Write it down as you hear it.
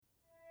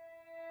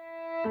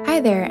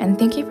Hi there, and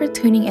thank you for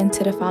tuning in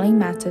to the following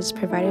message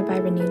provided by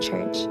Renew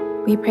Church.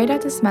 We pray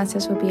that this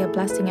message will be a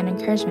blessing and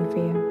encouragement for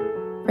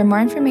you. For more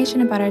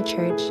information about our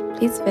church,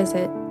 please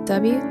visit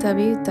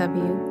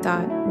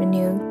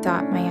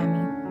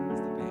www.renew.miami. As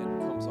the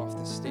band comes off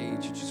the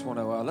stage, I just want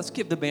to let's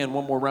give the band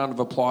one more round of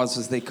applause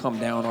as they come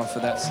down off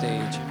of that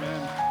stage.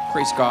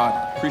 Praise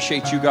God.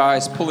 Appreciate you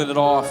guys pulling it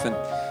off, and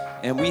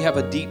we have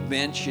a deep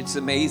bench. It's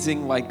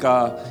amazing. Like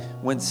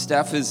when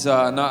Steph is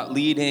not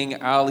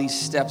leading, Ali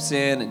steps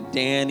in, and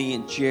Danny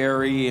and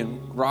Jerry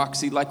and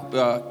Roxy. Like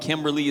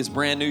Kimberly is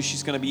brand new.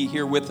 She's going to be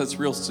here with us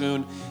real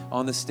soon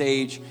on the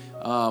stage.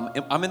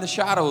 I'm in the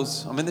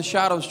shadows. I'm in the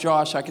shadows,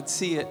 Josh. I can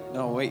see it.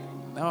 No, wait.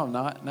 No, I'm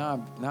not.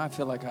 Now I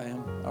feel like I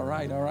am. All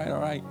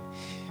right.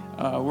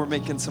 We're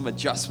making some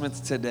adjustments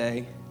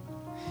today.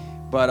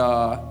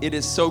 But it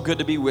is so good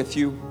to be with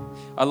you.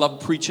 I love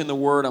preaching the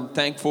word. I'm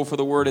thankful for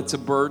the word. It's a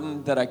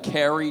burden that I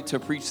carry to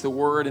preach the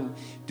word and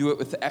do it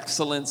with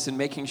excellence and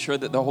making sure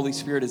that the Holy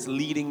Spirit is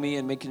leading me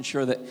and making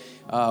sure that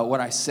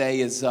what I say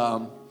is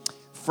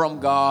from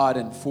God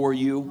and for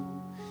you.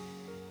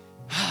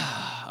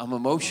 I'm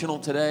emotional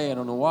today. I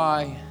don't know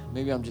why.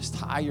 Maybe I'm just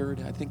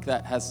tired. I think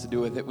that has to do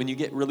with it. When you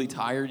get really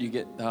tired, you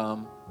get,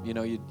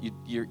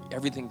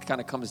 everything kind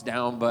of comes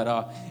down.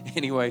 But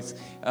anyways,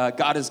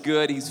 God is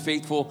good. He's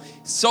faithful.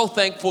 So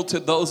thankful to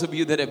those of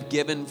you that have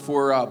given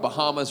for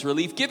Bahamas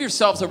Relief. Give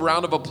yourselves a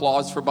round of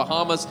applause for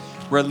Bahamas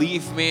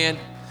Relief, man.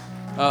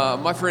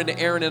 My friend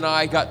Aaron and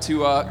I got to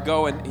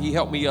go, and he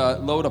helped me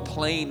load a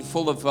plane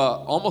full of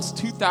almost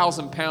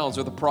 2,000 pounds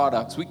worth of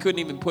products. We couldn't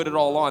even put it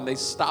all on. They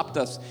stopped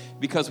us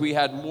because we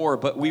had more,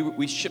 but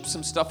we shipped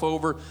some stuff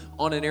over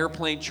on an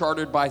airplane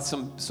chartered by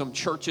some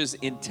churches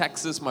in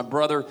Texas. My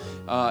brother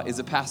is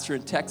a pastor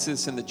in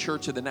Texas, and the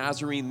Church of the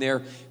Nazarene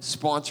there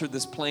sponsored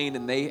this plane,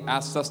 and they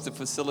asked us to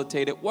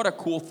facilitate it. What a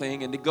cool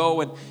thing, and to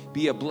go and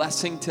be a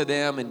blessing to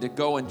them, and to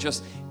go and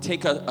just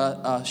take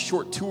a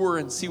short tour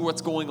and see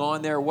what's going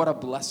on there. What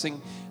a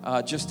blessing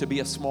just to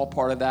be a small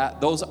part of that.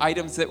 Those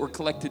items that were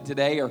collected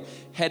today are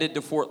headed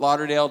to Fort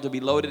Lauderdale to be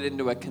loaded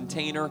into a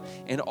container,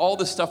 and all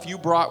the stuff you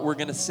brought we're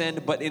going to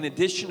send. But in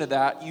addition to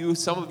that,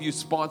 some of you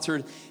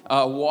sponsored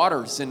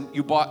waters, and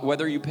you bought,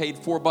 whether you paid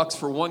 $4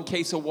 for one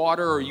case of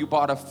water or you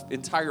bought an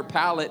entire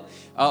pallet,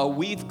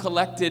 we've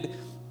collected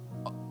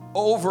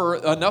over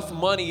enough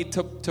money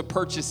to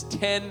purchase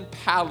 10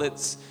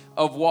 pallets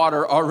of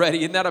water already.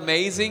 Isn't that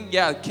amazing?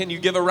 Yeah, can you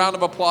give a round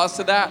of applause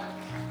to that?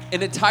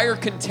 An entire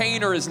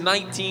container is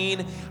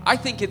 19. I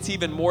think it's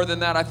even more than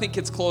that. I think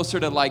it's closer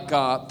to like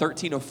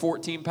 13 or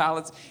 14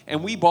 pallets.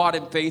 And we bought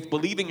in faith,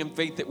 believing in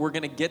faith that we're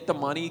going to get the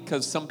money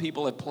because some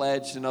people had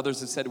pledged and others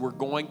have said we're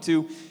going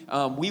to.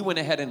 We went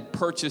ahead and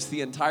purchased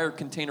the entire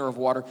container of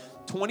water.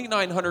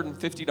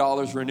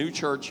 $2,950 Renew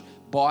Church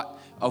bought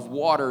of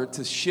water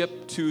to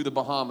ship to the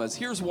Bahamas.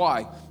 Here's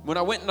why. When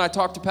I went and I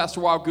talked to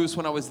Pastor Wild Goose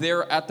when I was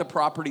there at the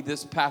property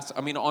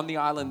on the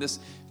island this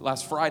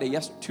last Friday,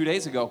 2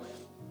 days ago,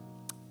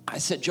 I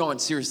said, John,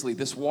 seriously,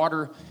 this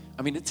water,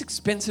 it's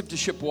expensive to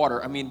ship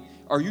water.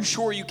 Are you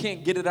sure you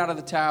can't get it out of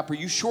the tap? Are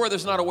you sure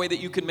there's not a way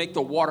that you can make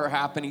the water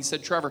happen? He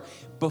said, Trevor,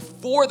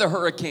 before the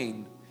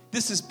hurricane,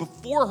 this is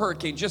before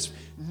hurricane, just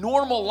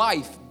normal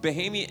life,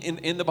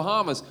 in the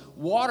Bahamas,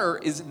 water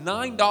is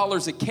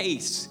 $9 a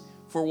case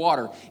for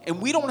water.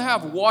 And we don't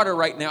have water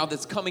right now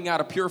that's coming out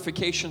of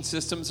purification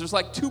systems. There's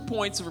like 2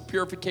 points of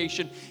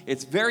purification.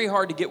 It's very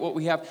hard to get what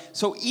we have.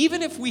 So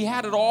even if we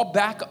had it all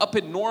back up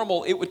at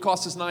normal, it would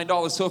cost us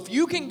 $9. So if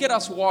you can get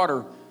us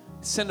water,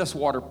 send us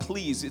water,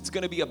 please. It's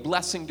going to be a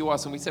blessing to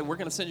us. And we said, we're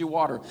going to send you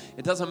water.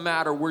 It doesn't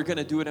matter. We're going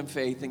to do it in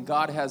faith. And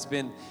God has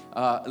been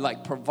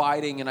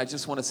providing. And I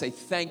just want to say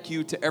thank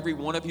you to every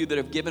one of you that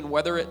have given,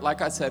 whether it,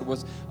 like I said,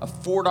 was a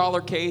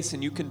 $4 case.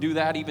 And you can do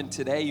that even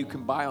today. You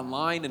can buy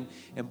online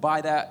and buy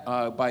that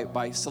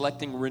by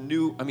selecting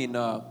Renew.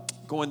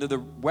 Going to the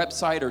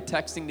website or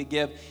texting to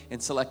give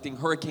and selecting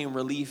Hurricane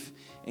Relief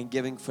and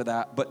giving for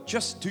that. But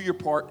just do your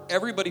part.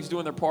 Everybody's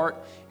doing their part.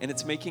 And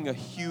it's making a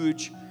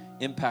huge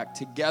impact.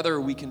 Together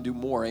we can do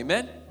more.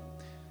 Amen?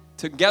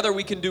 Together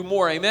we can do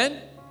more. Amen?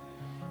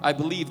 I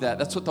believe that.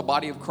 That's what the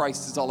body of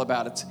Christ is all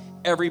about. It's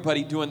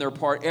everybody doing their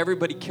part,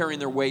 everybody carrying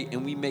their weight,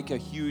 and we make a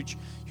huge,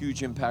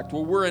 huge impact.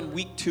 Well, we're in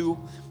week 2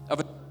 of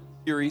a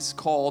series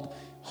called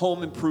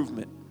Home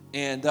Improvement.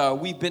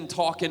 And we've been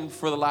talking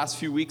for the last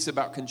few weeks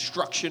about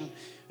construction.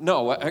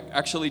 No,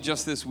 actually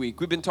just this week.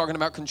 We've been talking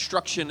about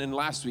construction, and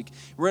last week,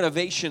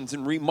 renovations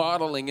and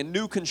remodeling and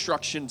new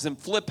constructions and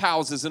flip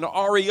houses and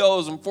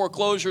REOs and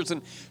foreclosures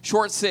and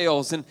short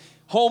sales and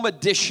home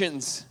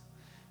additions.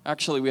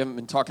 Actually, we haven't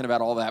been talking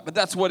about all that, but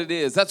that's what it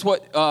is. That's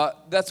what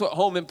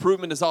home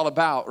improvement is all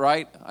about,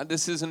 right?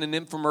 This isn't an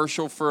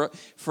infomercial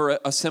for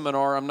a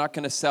seminar. I'm not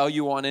going to sell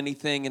you on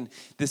anything, and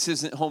this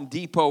isn't Home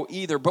Depot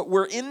either. But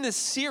we're in this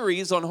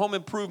series on home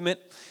improvement,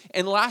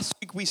 and last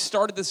week we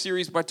started the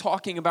series by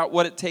talking about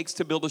what it takes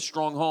to build a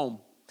strong home.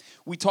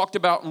 We talked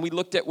about and we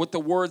looked at what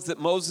the words that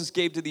Moses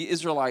gave to the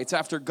Israelites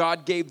after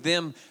God gave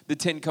them the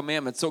 10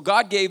 Commandments. So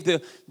God gave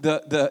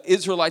the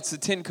Israelites the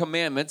 10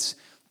 Commandments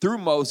through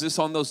Moses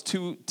on those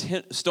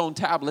stone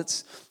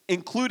tablets,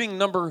 including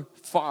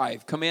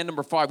command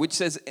number 5, which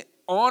says,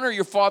 honor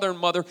your father and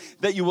mother,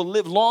 that you will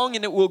live long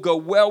and it will go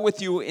well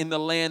with you in the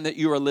land that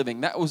you are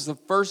living. That was the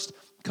first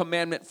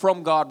commandment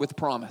from God with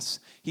promise.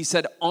 He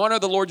said, honor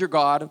the Lord your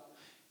God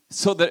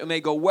so that it may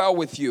go well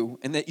with you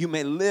and that you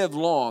may live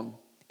long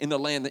in the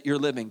land that you're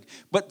living.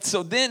 But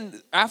so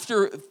then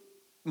after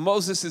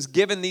Moses is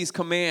given these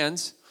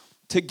commands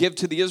to give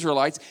to the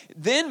Israelites,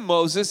 then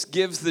Moses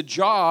gives the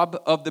job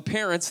of the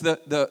parents,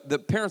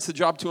 the parents the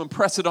job to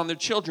impress it on their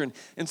children.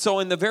 And so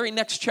in the very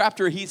next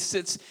chapter, he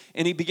sits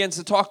and he begins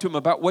to talk to them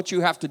about what you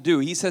have to do.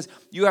 He says,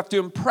 you have to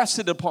impress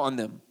it upon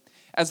them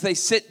as they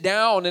sit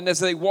down and as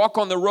they walk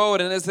on the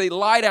road and as they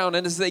lie down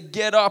and as they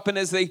get up and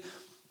as they,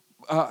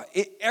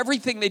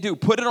 everything they do,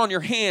 put it on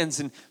your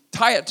hands and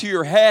tie it to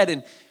your head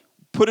and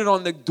put it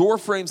on the door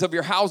frames of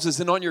your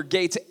houses and on your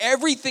gates.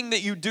 Everything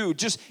that you do,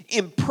 just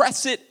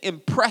impress it,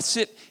 impress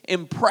it,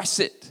 impress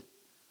it.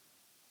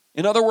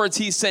 In other words,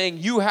 he's saying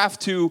you have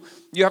to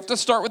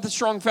start with a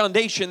strong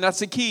foundation. That's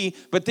the key.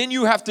 But then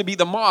you have to be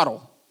the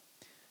model.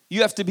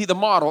 You have to be the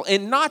model.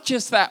 And not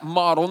just that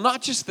model,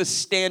 not just the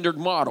standard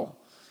model.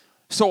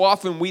 So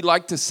often we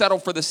like to settle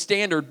for the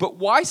standard. But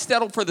why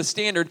settle for the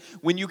standard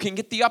when you can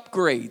get the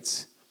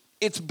upgrades?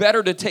 It's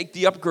better to take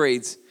the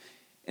upgrades.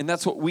 And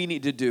that's what we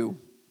need to do.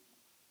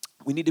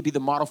 We need to be the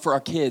model for our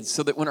kids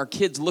so that when our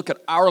kids look at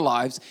our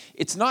lives,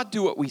 it's not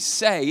do what we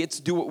say, it's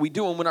do what we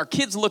do. And when our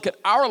kids look at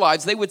our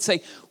lives, they would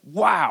say,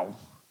 wow,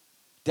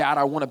 Dad,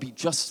 I want to be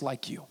just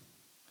like you.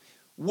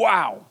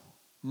 Wow,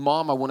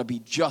 Mom, I want to be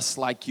just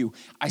like you.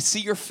 I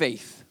see your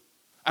faith.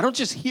 I don't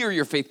just hear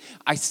your faith,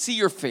 I see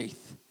your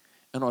faith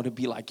and I want to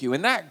be like you.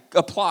 And that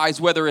applies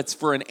whether it's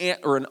for an aunt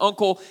or an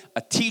uncle,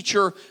 a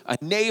teacher, a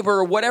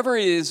neighbor, whatever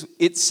it is.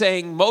 It's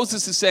saying,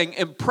 Moses is saying,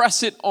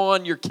 impress it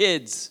on your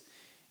kids.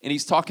 And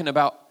he's talking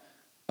about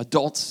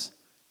adults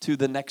to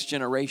the next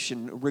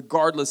generation,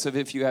 regardless of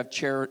if you have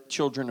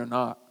children or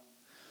not.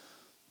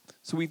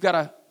 So we've got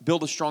to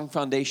build a strong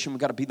foundation. We've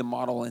got to be the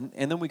model. And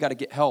then we've got to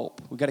get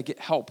help. We've got to get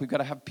help. We've got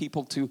to have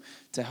people to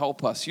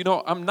help us. You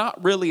know, I'm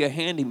not really a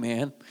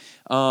handyman.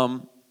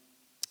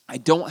 I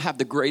don't have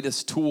the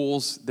greatest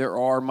tools there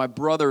are. My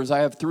brothers, I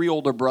have 3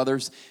 older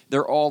brothers.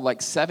 They're all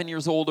like 7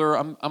 years older.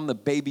 I'm the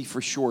baby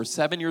for sure.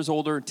 7 years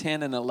older,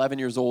 10 and 11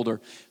 years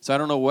older. So I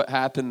don't know what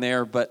happened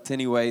there. But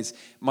anyways,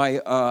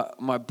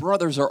 my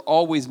brothers are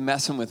always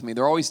messing with me.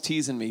 They're always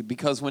teasing me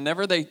because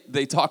whenever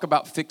they talk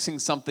about fixing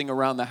something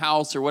around the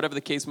house or whatever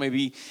the case may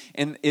be,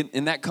 and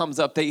that comes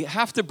up, they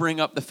have to bring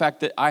up the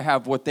fact that I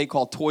have what they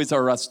call Toys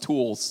R Us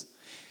tools.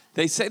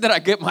 They say that I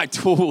get my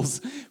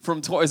tools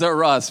from Toys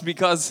R Us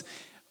because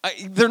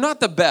they're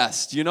not the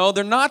best, you know.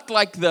 They're not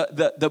like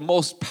the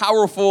most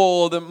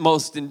powerful, the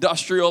most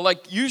industrial.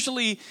 Like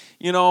usually,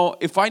 you know,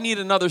 if I need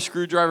another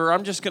screwdriver,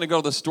 I'm just going to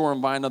go to the store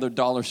and buy another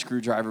dollar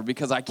screwdriver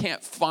because I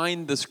can't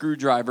find the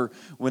screwdriver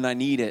when I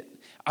need it.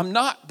 I'm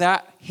not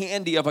that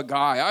handy of a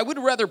guy. I would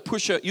rather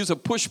use a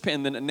push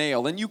pin than a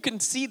nail. And you can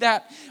see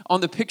that on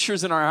the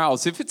pictures in our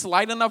house. If it's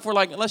light enough, we're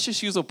like, let's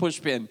just use a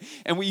push pin.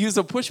 And we use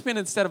a push pin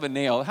instead of a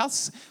nail.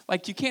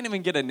 Like you can't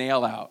even get a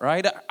nail out,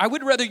 right? I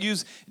would rather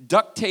use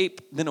duct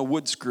tape than a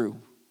wood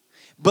screw.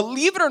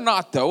 Believe it or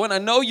not, though, and I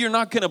know you're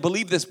not going to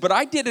believe this, but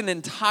I did an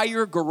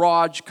entire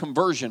garage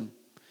conversion.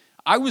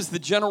 I was the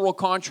general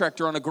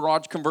contractor on a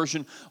garage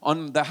conversion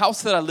on the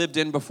house that I lived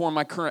in before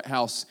my current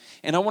house.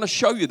 And I want to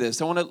show you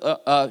this. I want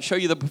to show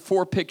you the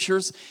before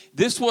pictures.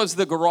 This was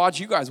the garage.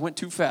 You guys went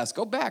too fast.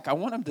 Go back. I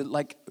want them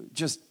to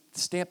just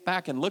stamp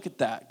back and look at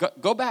that.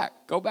 Go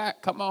back. Go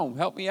back. Come on.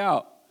 Help me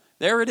out.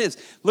 There it is.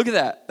 Look at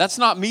that. That's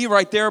not me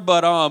right there,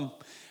 but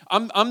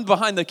I'm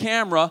behind the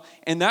camera,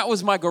 and that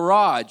was my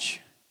garage.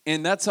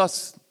 And that's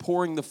us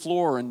pouring the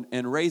floor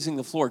and raising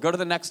the floor. Go to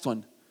the next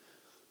one.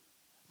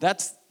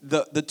 That's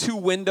the 2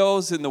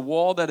 windows in the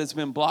wall that has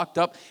been blocked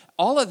up.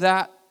 All of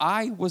that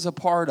I was a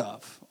part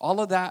of. All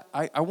of that,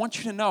 I want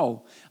you to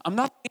know, I'm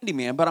not a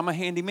handyman, but I'm a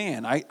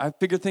handyman. I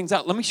figure things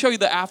out. Let me show you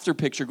the after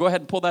picture. Go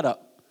ahead and pull that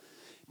up.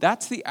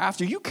 That's the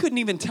after. You couldn't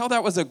even tell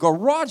that was a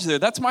garage there.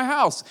 That's my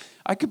house.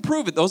 I could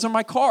prove it. Those are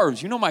my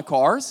cars. You know my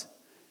cars.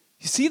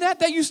 You see that?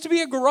 That used to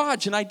be a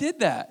garage, and I did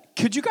that.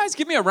 Could you guys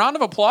give me a round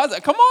of applause?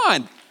 Come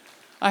on.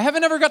 I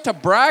haven't ever got to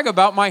brag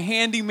about my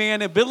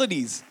handyman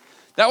abilities.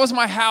 That was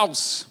my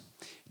house.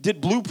 Did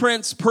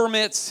blueprints,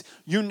 permits,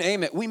 you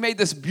name it. We made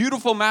this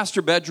beautiful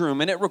master bedroom,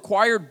 and it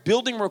required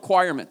building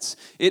requirements.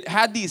 It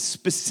had these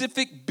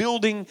specific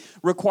building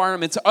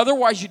requirements.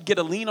 Otherwise, you'd get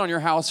a lien on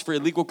your house for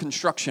illegal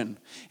construction.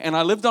 And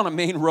I lived on a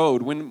main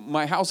road. When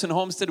my house in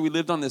Homestead, we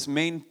lived on this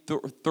main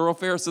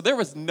thoroughfare, so there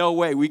was no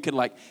way we could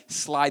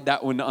slide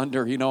that one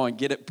under, and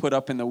get it put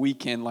up in the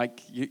weekend like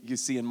you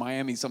see in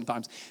Miami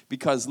sometimes,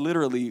 because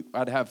literally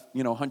I'd have,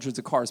 hundreds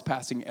of cars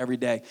passing every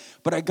day.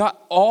 But I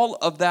got all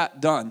of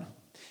that done.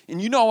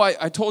 And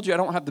I told you I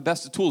don't have the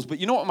best of tools, but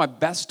you know what my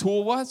best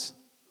tool was?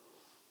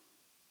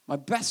 My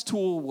best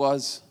tool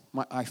was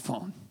my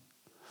iPhone.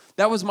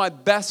 That was my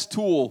best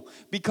tool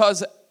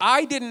because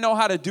I didn't know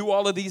how to do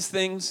all of these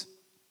things.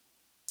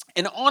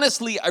 And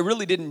honestly, I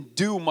really didn't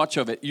do much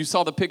of it. You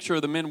saw the picture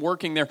of the men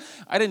working there.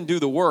 I didn't do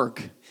the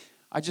work.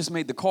 I just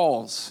made the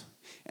calls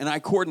and I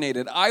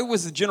coordinated. I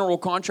was the general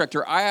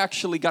contractor. I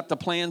actually got the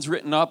plans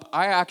written up.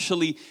 I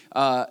actually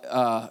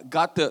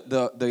got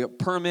the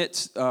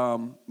permits,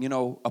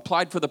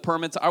 applied for the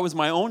permits. I was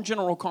my own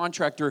general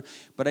contractor,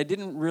 but I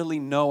didn't really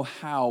know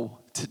how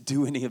to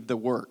do any of the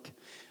work.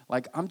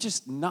 Like, I'm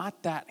just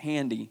not that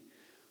handy,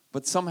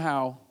 but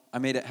somehow I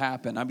made it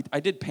happen. I mean,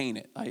 I did paint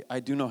it. I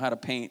do know how to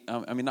paint.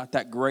 I mean, not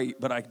that great,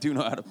 but I do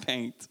know how to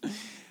paint.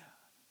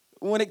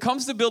 When it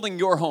comes to building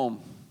your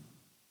home,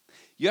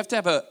 you have to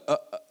have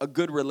a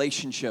good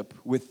relationship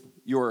with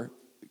your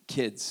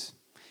kids.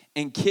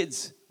 And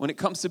kids, when it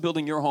comes to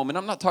building your home, and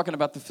I'm not talking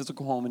about the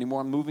physical home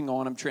anymore. I'm moving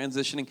on. I'm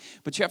transitioning.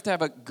 But you have to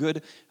have a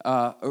good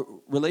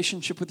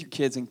relationship with your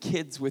kids and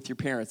kids with your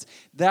parents.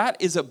 That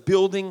is a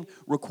building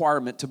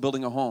requirement to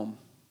building a home.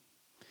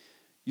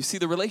 You see,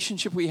 the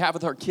relationship we have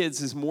with our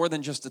kids is more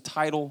than just a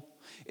title.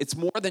 It's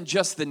more than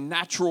just the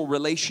natural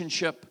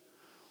relationship.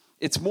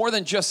 It's more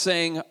than just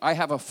saying, I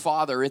have a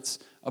father. It's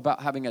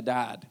about having a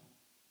dad.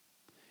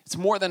 It's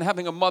more than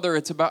having a mother.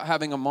 It's about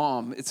having a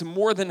mom. It's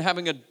more than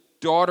having a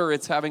daughter.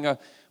 It's having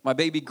my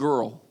baby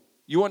girl.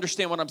 You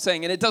understand what I'm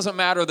saying? And it doesn't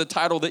matter the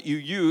title that you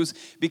use,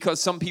 because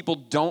some people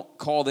don't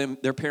call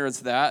their parents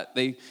that.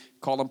 They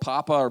call them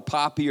Papa or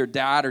Poppy or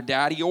Dad or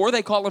Daddy, or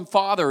they call them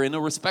Father in a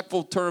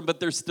respectful term, but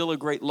there's still a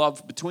great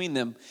love between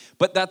them.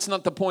 But that's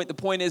not the point. The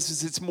point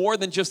is it's more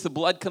than just the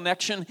blood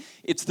connection.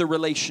 It's the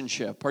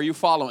relationship. Are you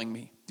following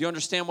me? Do you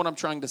understand what I'm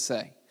trying to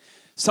say?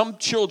 Some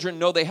children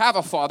know they have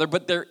a father,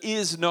 but there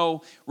is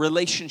no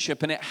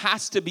relationship, and it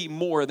has to be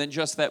more than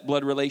just that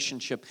blood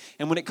relationship.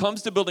 And when it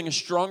comes to building a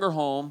stronger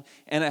home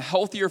and a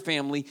healthier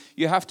family,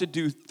 you have to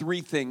do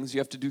three things.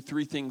 You have to do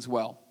three things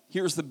well.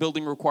 Here's the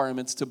building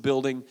requirements to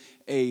building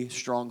a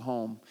strong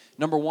home.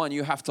 Number one,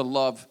 you have to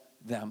love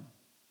them.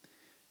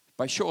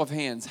 By show of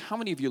hands, how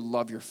many of you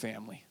love your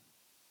family?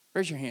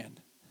 Raise your hand.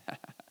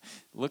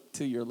 Look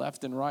to your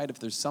left and right. If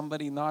there's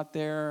somebody not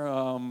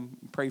there,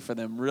 pray for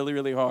them really,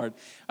 really hard.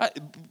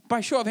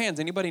 By show of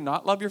hands, anybody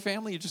not love your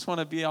family? You just want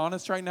to be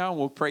honest right now, and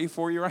we'll pray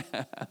for you.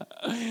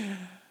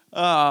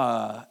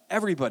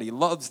 Everybody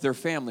loves their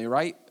family,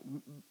 right?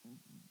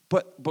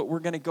 But we're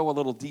going to go a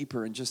little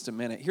deeper in just a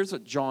minute. Here's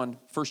what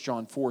 1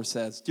 John 4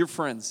 says. Dear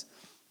friends,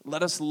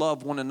 let us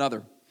love one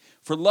another.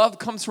 For love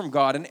comes from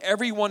God, and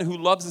everyone who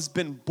loves has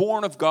been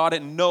born of God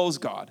and knows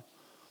God.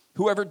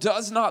 Whoever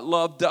does not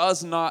love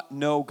does not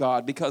know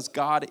God, because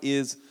God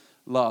is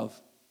love.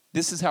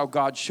 This is how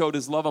God showed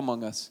his love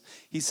among us.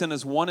 He sent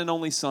his one and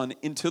only Son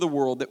into the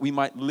world that we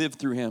might live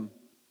through him.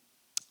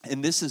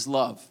 And this is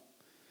love.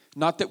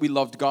 Not that we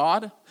loved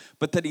God,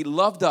 but that he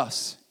loved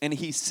us, and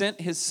he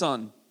sent his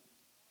Son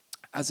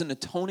as an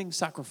atoning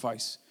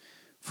sacrifice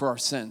for our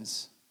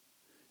sins.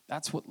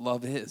 That's what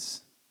love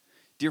is.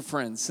 Dear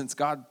friends, since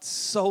God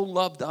so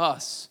loved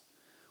us,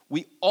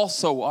 we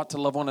also ought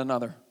to love one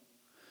another.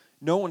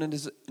 No one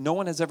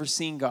has ever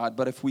seen God,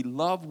 but if we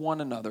love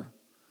one another,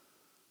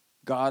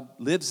 God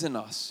lives in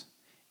us,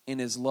 and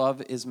his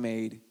love is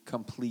made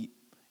complete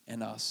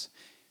in us.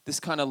 This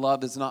kind of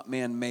love is not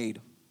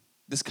man-made.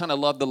 This kind of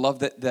love, the love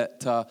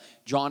that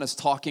John is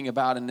talking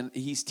about and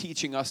he's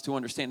teaching us to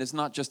understand, is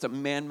not just a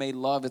man-made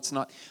love. It's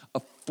not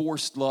a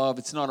forced love.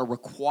 It's not a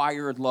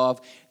required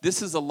love.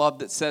 This is a love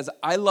that says,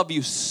 I love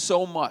you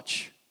so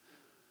much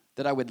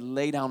that I would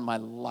lay down my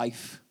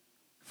life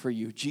for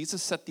you.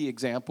 Jesus set the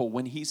example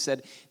when he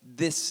said,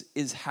 this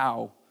is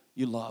how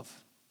you love.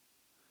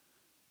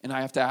 And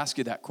I have to ask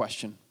you that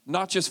question.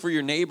 Not just for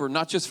your neighbor,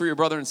 not just for your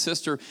brother and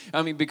sister.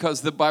 I mean,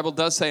 because the Bible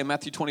does say in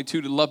Matthew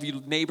 22 to love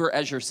your neighbor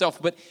as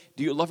yourself. But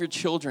do you love your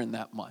children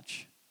that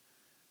much?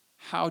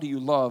 How do you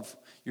love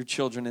your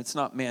children? It's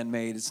not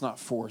man-made. It's not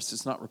forced.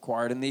 It's not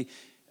required. And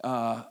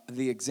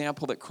the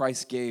example that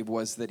Christ gave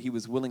was that he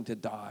was willing to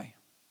die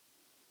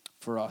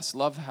for us.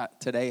 Love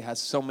today has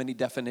so many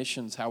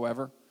definitions,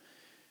 however.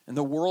 And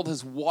the world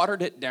has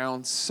watered it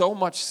down so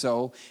much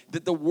so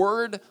that the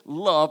word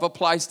love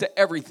applies to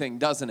everything,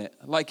 doesn't it?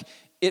 Like,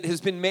 it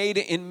has been made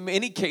in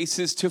many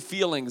cases to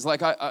feelings.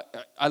 Like,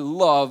 I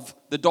love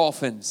the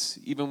Dolphins,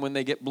 even when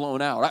they get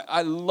blown out.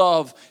 I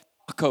love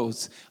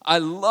tacos. I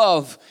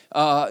love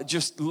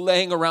just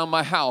laying around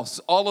my house.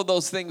 All of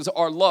those things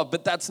are love,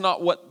 but that's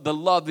not what the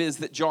love is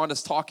that John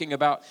is talking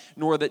about,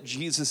 nor that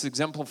Jesus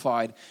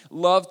exemplified.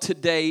 Love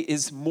today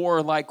is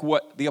more like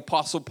what the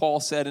Apostle Paul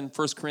said in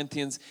 1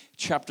 Corinthians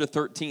chapter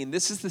 13.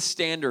 This is the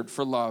standard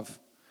for love,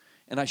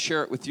 and I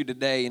share it with you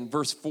today. In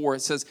verse 4,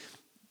 it says,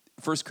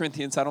 1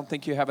 Corinthians, I don't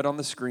think you have it on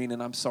the screen,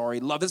 and I'm sorry.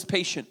 Love is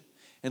patient,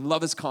 and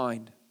love is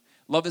kind.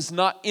 Love is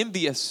not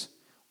envious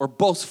or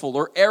boastful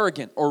or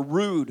arrogant or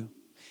rude.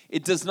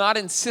 It does not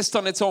insist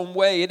on its own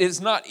way. It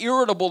is not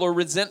irritable or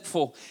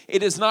resentful. It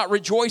does not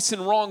rejoice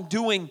in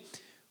wrongdoing,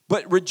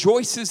 but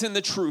rejoices in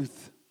the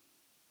truth.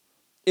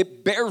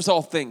 It bears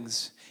all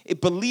things. It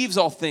believes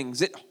all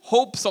things. It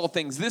hopes all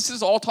things. This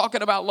is all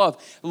talking about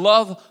love.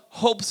 Love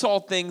hopes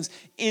all things,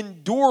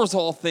 endures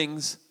all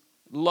things.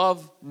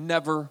 Love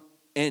never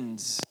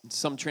ends. In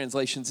some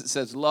translations, it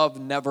says, love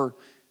never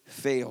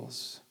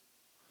fails.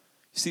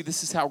 You see,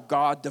 this is how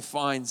God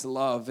defines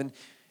love. And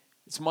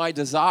it's my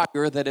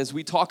desire that as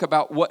we talk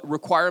about what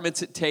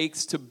requirements it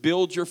takes to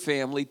build your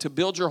family, to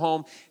build your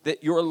home,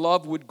 that your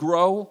love would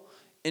grow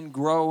and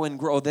grow and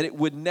grow, that it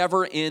would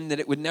never end, that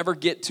it would never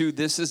get to,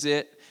 this is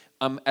it.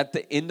 I'm at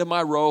the end of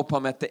my rope.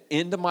 I'm at the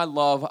end of my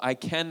love. I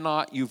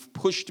cannot. You've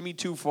pushed me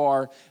too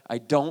far. I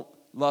don't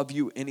love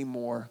you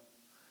anymore.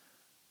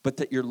 But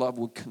that your love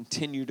will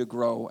continue to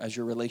grow as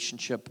your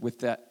relationship with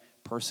that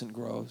person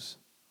grows.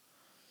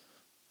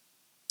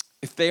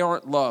 If they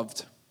aren't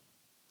loved,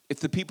 if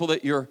the people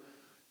that you're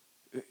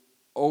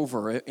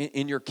over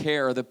in your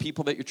care, the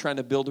people that you're trying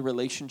to build a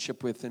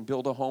relationship with and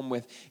build a home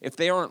with, if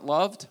they aren't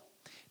loved,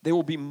 they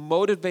will be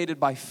motivated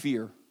by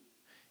fear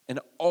and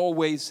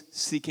always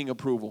seeking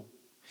approval.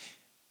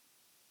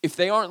 If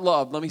they aren't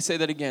loved, let me say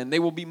that again, they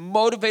will be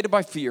motivated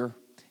by fear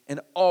and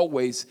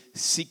always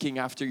seeking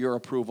after your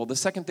approval. The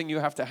second thing you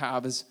have to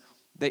have is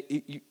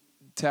to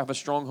have a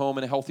strong home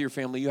and a healthier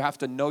family, you have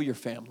to know your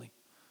family.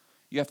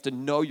 You have to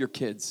know your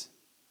kids.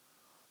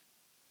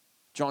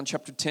 John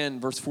chapter 10,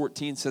 verse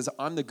 14 says,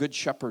 I'm the good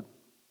shepherd,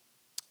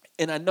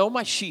 and I know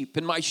my sheep,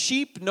 and my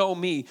sheep know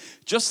me,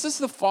 just as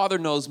the Father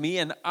knows me,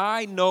 and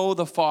I know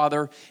the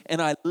Father,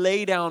 and I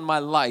lay down my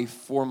life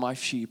for my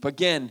sheep.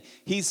 Again,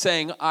 he's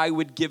saying, I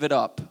would give it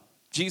up.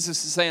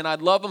 Jesus is saying, I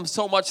love them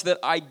so much that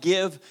I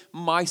give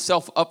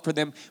myself up for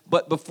them.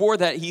 But before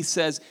that, he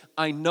says,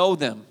 I know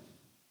them.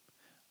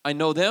 I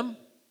know them,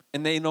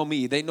 and they know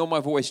me. They know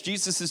my voice.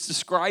 Jesus is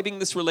describing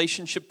this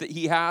relationship that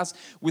he has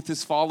with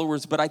his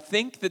followers. But I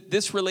think that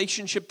this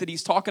relationship that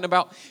he's talking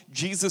about,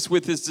 Jesus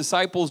with his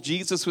disciples,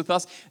 Jesus with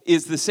us,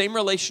 is the same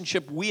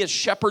relationship we as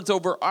shepherds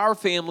over our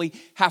family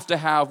have to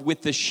have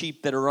with the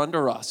sheep that are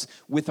under us,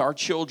 with our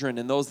children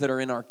and those that are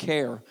in our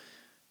care.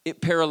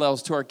 It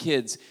parallels to our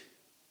kids.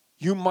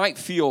 You might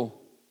feel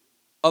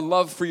a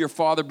love for your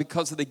father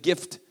because of the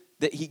gift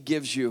that he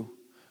gives you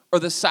or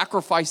the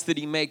sacrifice that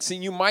he makes.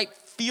 And you might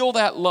feel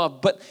that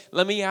love. But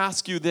let me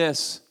ask you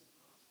this.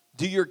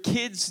 Do your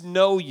kids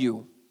know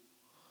you?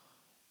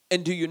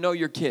 And do you know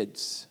your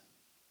kids?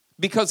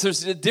 Because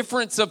there's a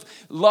difference of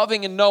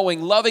loving and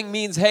knowing. Loving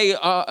means, hey,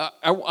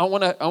 I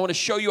want to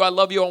show you I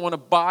love you. I want to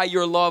buy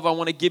your love. I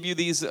want to give you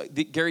these.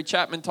 Gary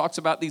Chapman talks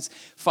about these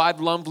 5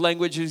 love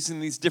languages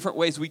and these different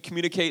ways we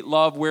communicate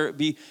love, where it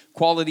be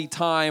quality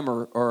time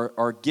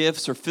or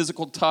gifts or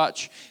physical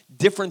touch,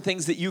 different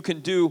things that you can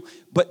do.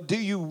 But do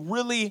you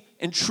really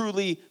and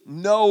truly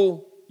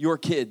know your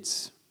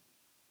kids?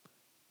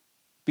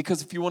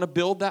 Because if you want to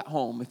build that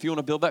home, if you want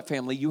to build that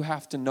family, you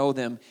have to know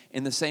them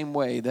in the same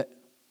way that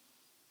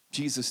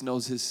Jesus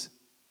knows his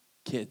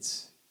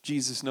kids.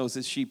 Jesus knows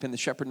his sheep, and the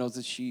shepherd knows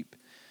his sheep.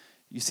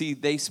 You see,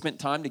 they spent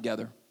time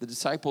together. The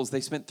disciples,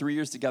 they spent 3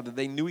 years together.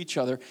 They knew each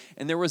other,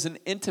 and there was an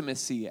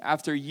intimacy.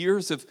 After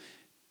years of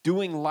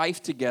doing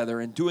life together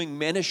and doing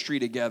ministry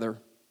together,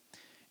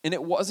 and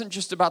it wasn't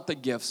just about the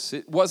gifts.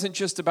 It wasn't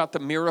just about the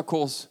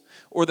miracles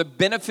or the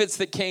benefits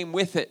that came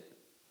with it.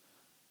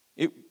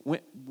 It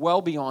went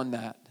well beyond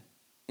that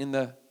in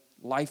the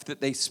life that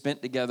they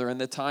spent together and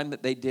the time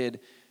that they did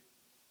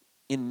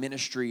in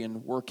ministry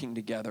and working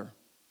together.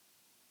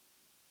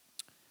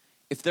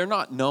 If they're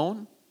not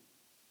known,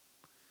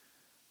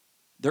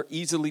 they're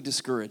easily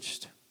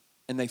discouraged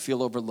and they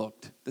feel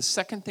overlooked. The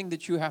second thing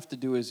that you have to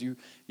do is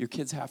your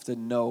kids have to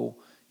know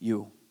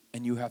you,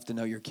 and you have to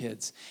know your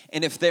kids.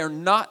 And if they're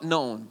not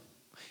known,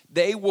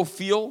 they will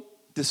feel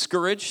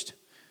discouraged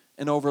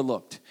and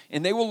overlooked.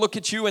 And they will look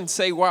at you and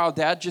say, wow,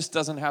 Dad just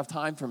doesn't have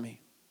time for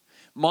me.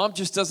 Mom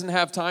just doesn't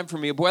have time for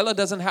me. Abuela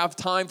doesn't have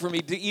time for me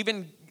to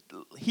even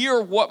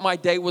hear what my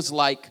day was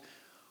like,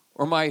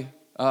 or my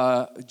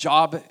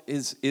job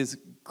is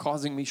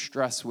causing me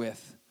stress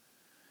with.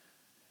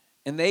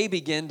 And they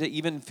begin to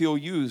even feel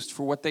used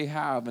for what they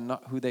have and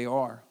not who they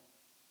are.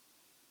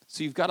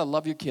 So you've got to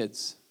love your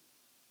kids.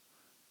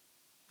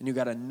 And you've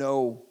got to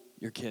know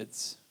your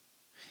kids.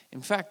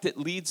 In fact, it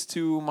leads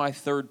to my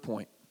third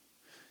point.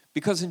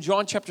 Because in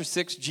John chapter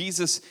 6,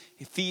 Jesus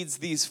feeds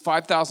these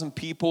 5,000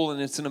 people,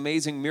 and it's an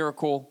amazing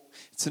miracle.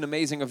 It's an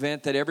amazing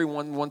event that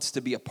everyone wants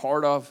to be a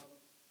part of.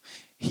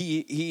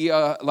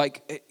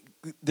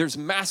 There's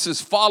masses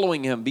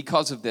following him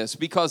because of this,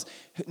 because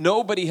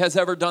nobody has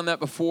ever done that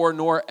before,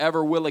 nor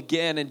ever will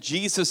again. And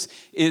Jesus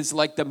is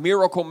like the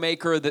miracle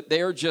maker that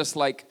they're just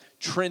like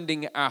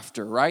trending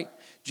after, right?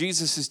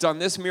 Jesus has done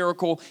this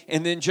miracle,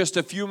 and then just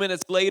a few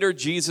minutes later,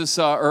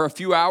 or a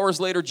few hours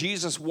later,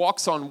 Jesus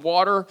walks on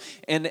water,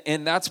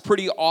 and that's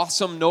pretty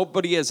awesome.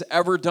 Nobody has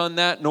ever done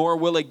that, nor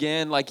will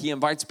again. Like, he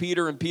invites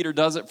Peter, and Peter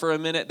does it for a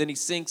minute, then he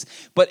sinks.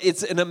 But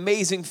it's an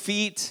amazing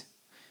feat.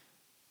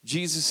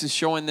 Jesus is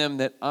showing them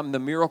that I'm the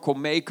miracle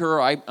maker.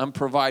 I'm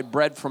provide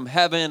bread from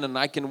heaven, and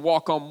I can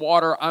walk on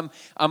water. I'm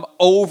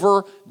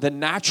over the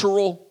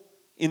natural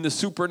in the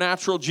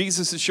supernatural.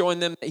 Jesus is showing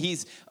them that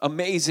he's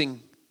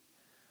amazing.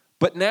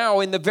 But now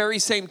in the very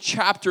same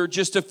chapter,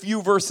 just a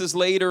few verses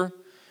later,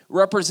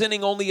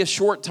 representing only a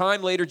short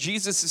time later,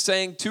 Jesus is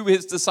saying to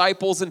his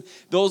disciples and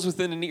those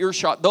within an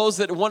earshot, those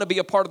that want to be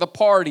a part of the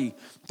party,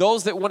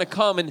 those that want to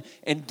come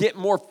and get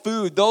more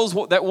food, those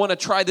that want to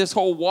try this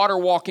whole water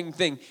walking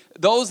thing,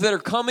 those that are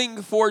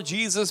coming for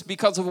Jesus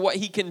because of what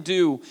he can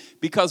do,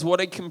 because what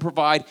he can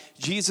provide,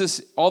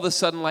 Jesus all of a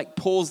sudden like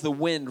pulls the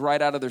wind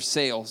right out of their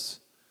sails.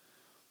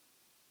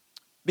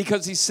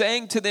 Because he's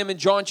saying to them in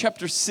John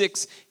chapter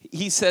 6,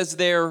 he says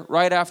there,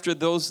 right after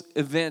those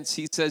events,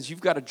 he says, you've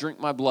got to drink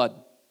my blood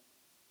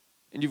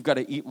and you've got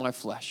to eat my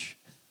flesh.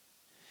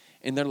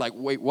 And they're like,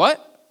 wait,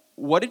 what?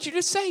 What did you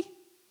just say?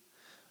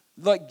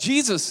 Like,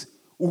 Jesus,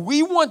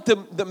 we want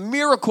the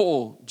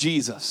miracle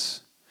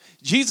Jesus.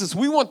 Jesus,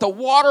 we want the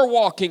water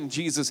walking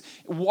Jesus.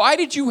 Why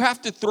did you have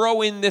to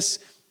throw in this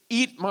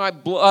eat my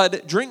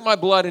blood, drink my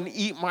blood, and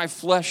eat my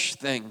flesh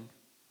thing?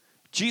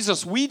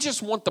 Jesus, we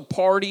just want the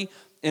party.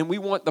 And we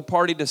want the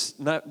party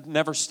to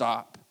never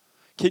stop.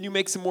 Can you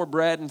make some more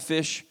bread and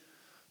fish?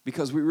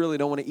 Because we really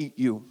don't want to eat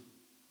you.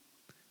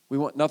 We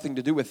want nothing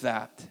to do with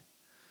that.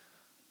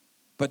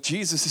 But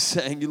Jesus is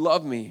saying, you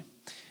love me,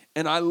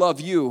 and I love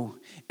you,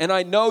 and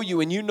I know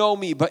you, and you know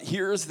me. But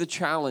here's the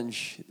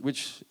challenge,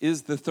 which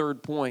is the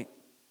third point.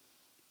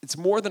 It's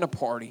more than a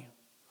party.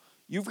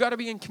 You've got to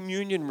be in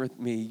communion with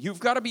me. You've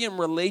got to be in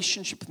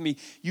relationship with me.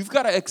 You've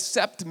got to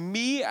accept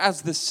me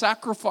as the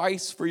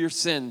sacrifice for your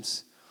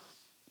sins.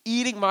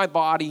 Eating my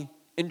body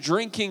and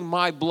drinking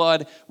my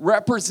blood,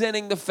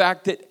 representing the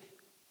fact that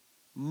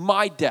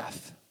my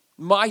death,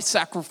 my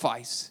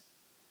sacrifice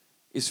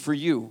is for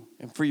you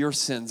and for your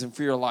sins and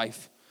for your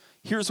life.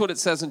 Here's what it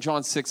says in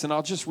John 6, and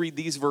I'll just read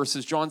these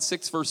verses. John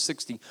 6, verse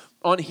 60.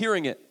 On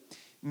hearing it,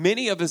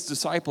 many of his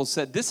disciples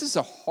said, this is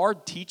a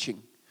hard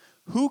teaching.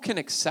 Who can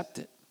accept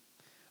it?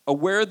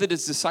 Aware that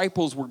his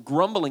disciples were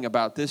grumbling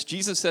about this,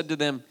 Jesus said to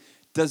them,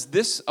 does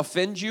this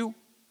offend you?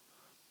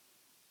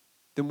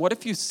 Then what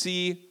if you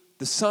see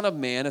the Son of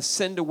Man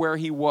ascend to where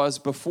he was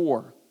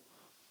before?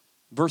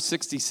 Verse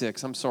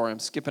 66, I'm sorry, I'm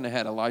skipping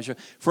ahead, Elijah.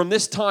 From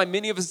this time,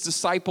 many of his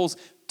disciples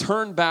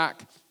turned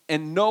back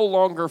and no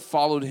longer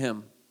followed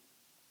him.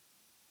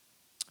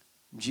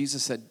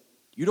 Jesus said,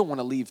 you don't want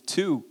to leave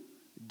too,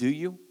 do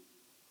you?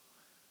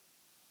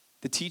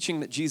 The teaching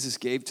that Jesus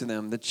gave to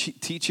them, the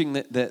teaching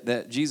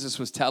that Jesus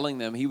was telling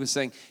them, he was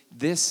saying,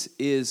 this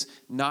is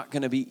not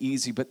going to be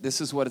easy, but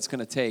this is what it's going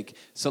to take.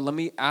 So let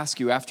me ask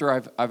you, after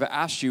I've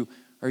asked you,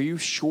 are you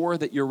sure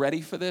that you're ready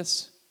for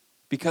this?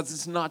 Because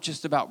it's not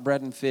just about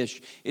bread and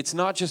fish. It's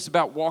not just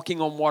about walking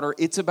on water.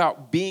 It's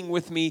about being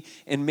with me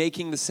and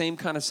making the same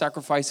kind of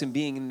sacrifice and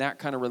being in that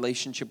kind of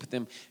relationship with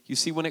him. You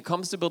see, when it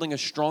comes to building a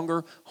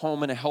stronger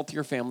home and a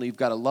healthier family, you've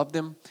got to love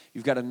them,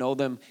 you've got to know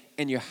them,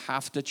 and you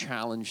have to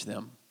challenge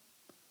them.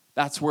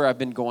 That's where I've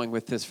been going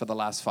with this for the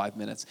last 5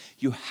 minutes.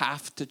 You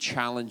have to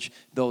challenge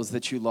those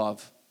that you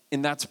love.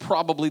 And that's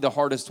probably the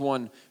hardest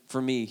one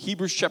for me.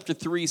 Hebrews chapter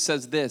 3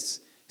 says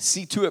this,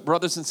 see to it,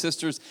 brothers and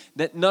sisters,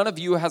 that none of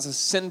you has a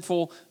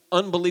sinful,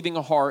 unbelieving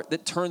heart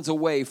that turns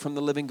away from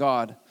the living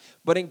God.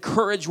 But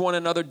encourage one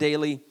another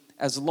daily,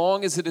 as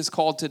long as it is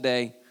called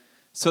today,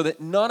 so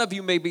that none of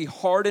you may be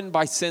hardened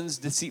by sin's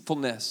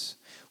deceitfulness.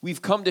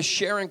 We've come to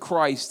share in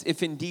Christ,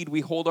 if indeed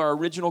we hold our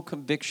original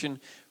conviction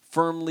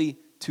firmly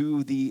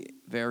to the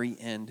very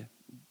end.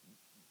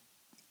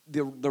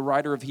 The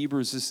writer of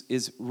Hebrews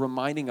is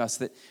reminding us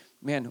that,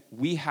 man,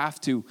 we have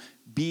to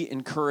be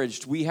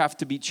encouraged. We have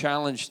to be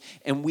challenged,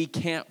 and we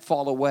can't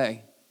fall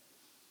away.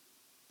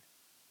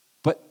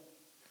 But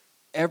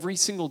every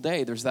single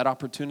day, there's that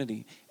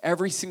opportunity.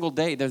 Every single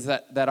day, there's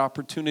that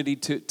opportunity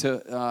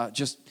to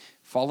just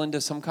fall into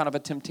some kind of a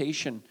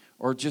temptation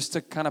or just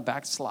to kind of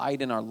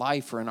backslide in our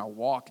life or in our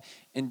walk.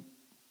 And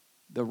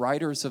the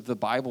writers of the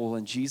Bible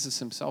and Jesus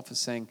himself is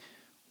saying,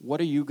 what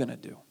are you going to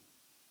do?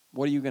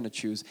 What are you going to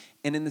choose?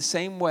 And in the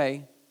same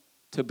way,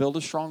 to build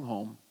a strong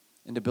home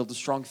and to build a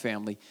strong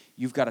family,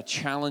 you've got to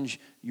challenge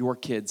your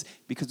kids.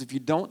 Because if you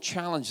don't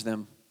challenge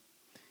them,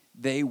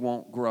 they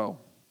won't grow.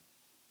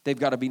 They've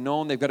got to be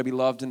known, they've got to be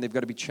loved, and they've got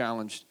to be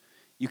challenged.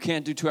 You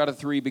can't do 2 out of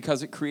 3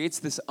 because it creates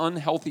this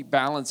unhealthy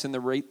balance in the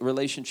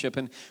relationship.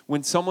 And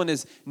when someone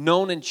is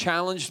known and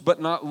challenged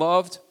but not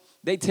loved,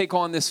 they take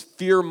on this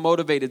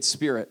fear-motivated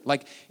spirit.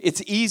 Like,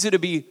 it's easy to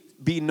be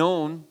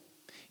known,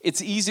 it's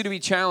easy to be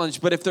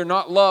challenged, but if they're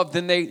not loved,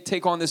 then they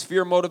take on this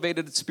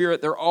fear-motivated spirit.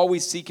 They're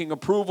always seeking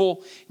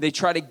approval. They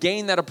try to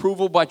gain that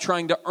approval by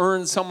trying to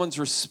earn someone's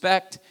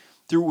respect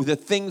through the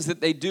things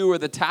that they do or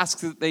the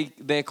tasks that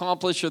they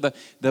accomplish or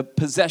the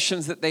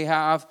possessions that they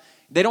have.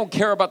 They don't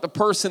care about the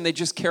person. They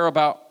just care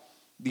about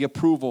the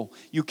approval.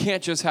 You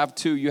can't just have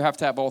 2. You have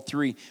to have all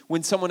 3.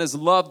 When someone is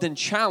loved and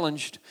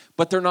challenged,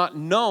 but they're not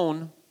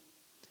known,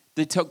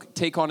 they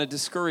take on a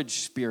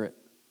discouraged spirit.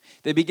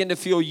 They begin to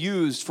feel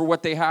used for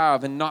what they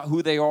have and not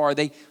who they are.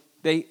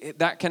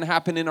 That can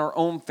happen in our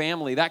own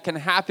family. That can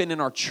happen in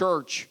our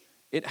church.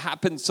 It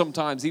happens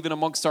sometimes, even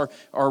amongst our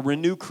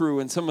Renew crew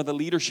and some of the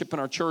leadership in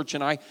our church,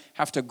 and I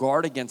have to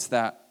guard against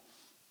that.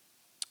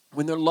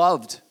 When they're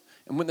loved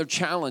and when they're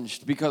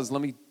challenged, because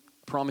let me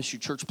promise you,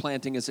 church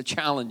planting is a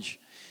challenge.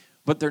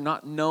 but they're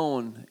not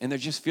known and they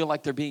just feel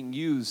like they're being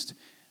used,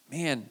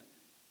 man,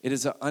 it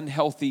is an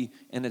unhealthy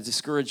and a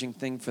discouraging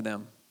thing for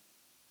them.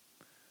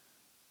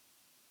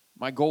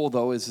 My goal,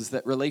 though, is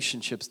that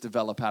relationships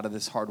develop out of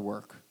this hard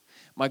work.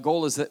 My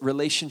goal is that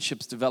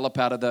relationships develop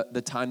out of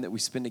the time that we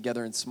spend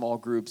together in small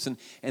groups and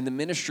the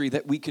ministry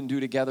that we can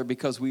do together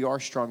because we are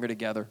stronger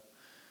together.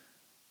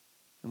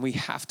 And we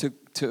have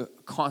to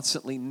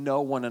constantly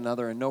know one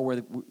another and know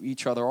where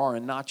each other are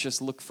and not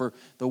just look for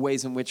the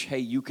ways in which, hey,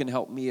 you can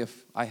help me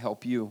if I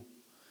help you.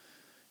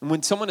 And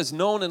when someone is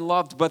known and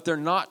loved but they're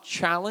not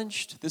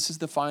challenged, this is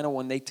the final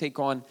one, they take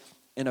on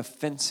an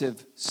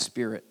offensive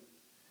spirit.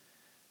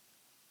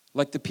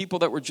 Like the people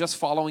that were just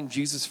following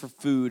Jesus for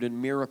food and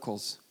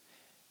miracles,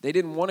 they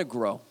didn't want to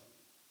grow.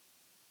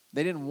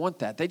 They didn't want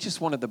that. They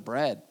just wanted the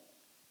bread.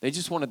 They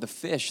just wanted the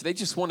fish. They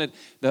just wanted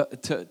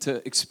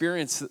to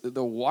experience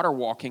the water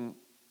walking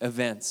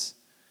events.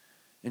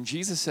 And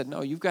Jesus said,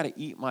 no, you've got to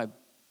eat my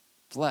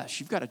flesh.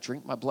 You've got to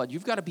drink my blood.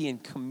 You've got to be in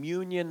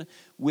communion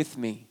with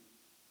me.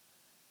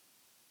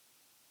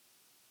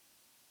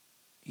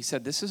 He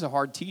said, this is a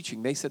hard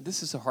teaching. They said,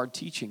 this is a hard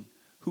teaching.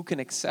 Who can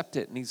accept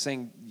it? And he's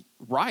saying,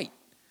 right.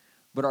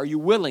 But are you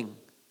willing?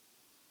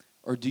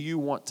 Or do you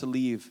want to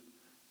leave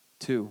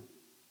too?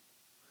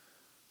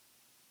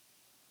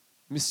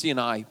 Misty and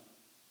I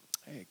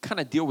kind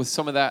of deal with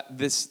some of that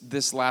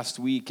this last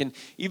week. And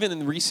even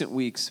in recent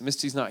weeks,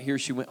 Misty's not here.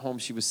 She went home.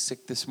 She was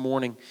sick this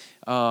morning.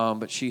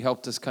 But she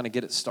helped us kind of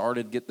get it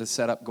started, get the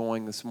setup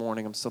going this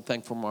morning. I'm so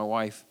thankful for my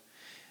wife.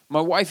 My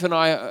wife and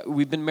I,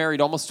 we've been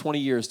married almost 20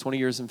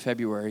 years in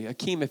February.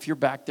 Akeem, if you're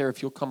back there,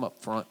 if you'll come up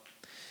front.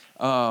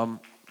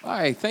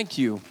 Hi, thank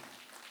you.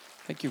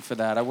 Thank you for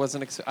that.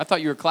 I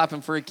thought you were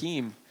clapping for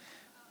Akeem,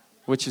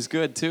 which is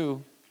good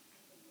too.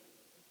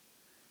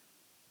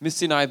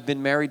 Misty and I have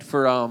been married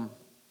for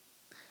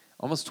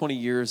almost 20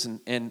 years,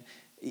 and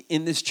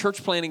in this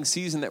church planting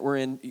season that we're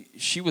in,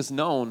 she was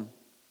known.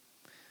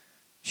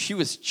 She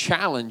was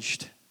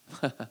challenged.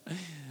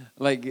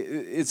 Like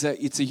it's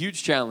a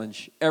huge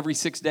challenge every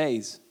 6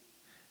 days.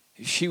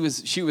 She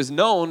was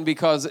known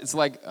because it's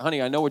like,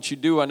 honey, I know what you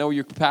do. I know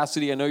your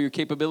capacity. I know your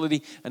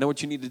capability. I know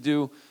what you need to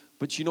do.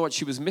 But you know what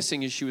she was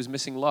missing is she was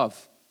missing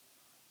love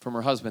from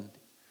her husband.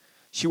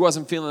 She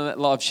wasn't feeling that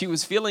love. She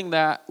was feeling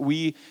that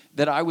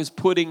I was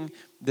putting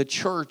the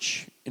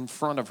church in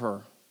front of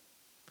her,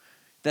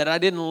 that I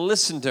didn't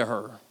listen to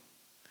her.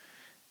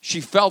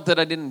 She felt that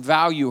I didn't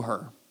value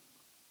her.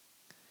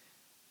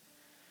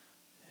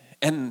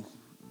 And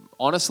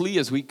honestly,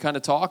 as we kind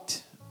of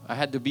talked, I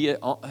had to be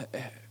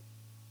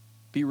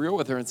real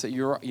with her and say,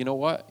 you know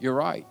what? You're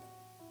right.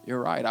 You're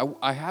right.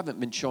 I haven't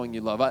been showing you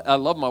love. I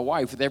love my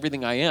wife with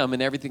everything I am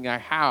and everything I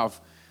have.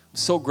 I'm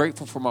so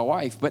grateful for my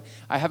wife, but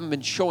I haven't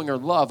been showing her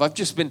love. I've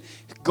just been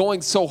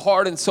going so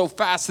hard and so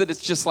fast that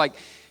it's just like,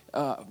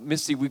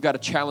 Misty, we've got a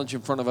challenge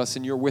in front of us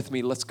and you're with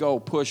me. Let's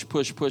go. Push,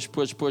 push, push,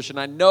 push, push. And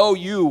I know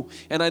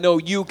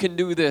you can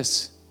do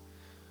this.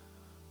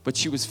 But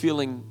she was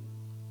feeling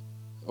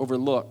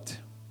overlooked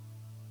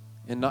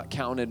and not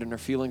counted, and her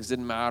feelings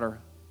didn't matter.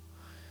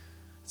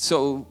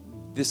 So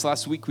this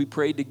last week we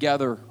prayed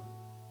together.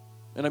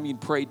 And I mean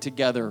prayed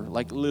together,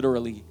 like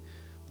literally,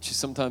 which is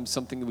sometimes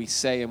something that we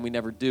say and we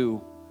never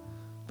do.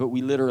 But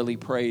we literally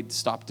prayed,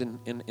 stopped in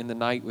the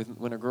night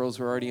when our girls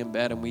were already in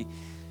bed, and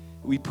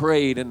we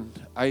prayed, and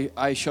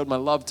I showed my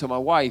love to my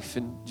wife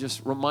and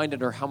just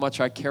reminded her how much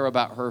I care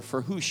about her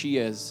for who she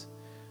is,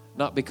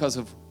 not because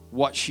of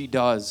what she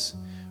does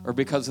or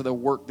because of the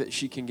work that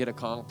she can get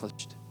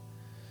accomplished.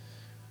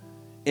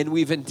 And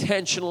we've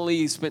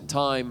intentionally spent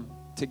time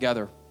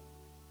together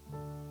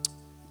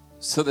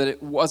so that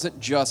it wasn't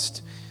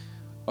just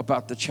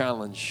about the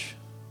challenge,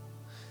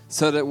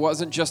 so that it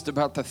wasn't just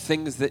about the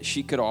things that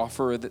she could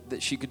offer, or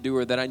that she could do,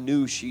 or that I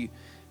knew she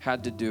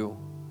had to do.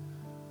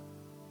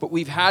 But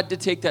we've had to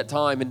take that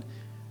time. And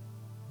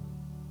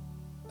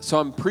so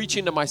I'm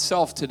preaching to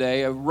myself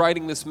today. I'm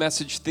writing this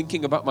message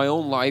thinking about my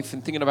own life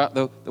and thinking about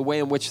the way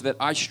in which that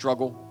I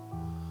struggle.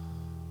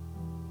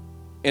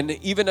 And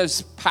even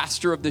as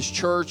pastor of this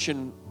church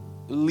and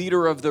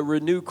leader of the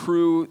Renew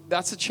crew,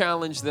 that's a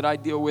challenge that I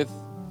deal with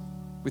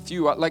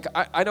you. Like,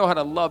 I know how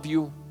to love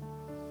you.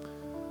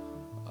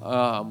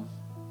 I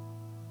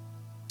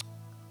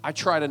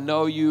try to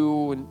know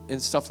you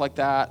and stuff like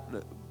that.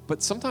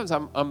 But sometimes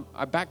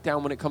I back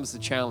down when it comes to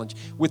challenge.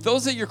 With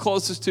those that you're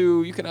closest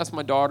to, you can ask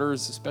my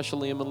daughters,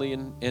 especially Emily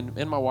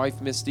and my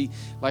wife, Misty.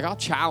 Like, I'll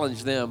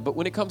challenge them. But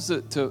when it comes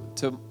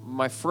to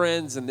my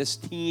friends and this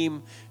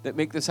team that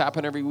make this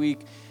happen every week,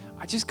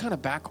 I just kind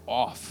of back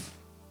off.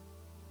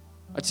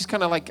 I just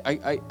kind of like,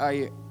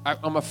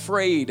 I'm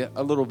afraid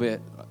a little bit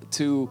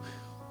to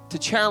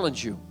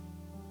challenge you.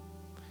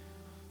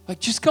 Like,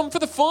 just come for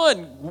the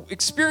fun.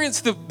 Experience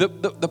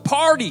the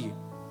party.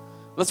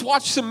 Let's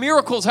watch some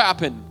miracles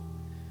happen.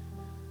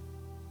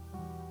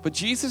 But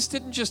Jesus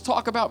didn't just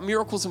talk about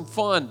miracles and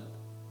fun,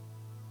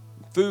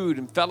 food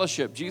and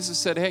fellowship. Jesus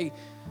said, hey,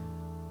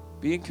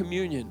 be in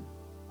communion.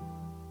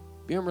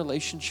 Be in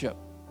relationship.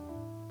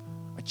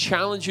 I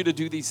challenge you to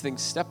do these things.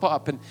 Step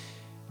up. And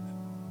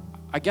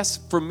I guess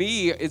for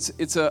me, it's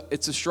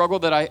a struggle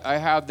that I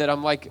have, that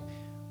I'm like,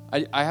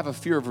 I have a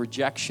fear of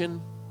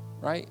rejection,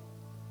 right?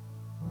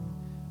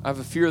 I have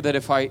a fear that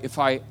if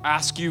I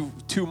ask you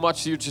too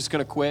much, you're just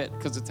going to quit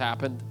because it's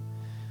happened.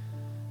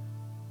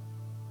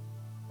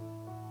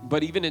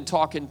 But even in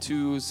talking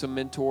to some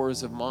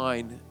mentors of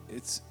mine,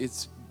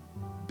 it's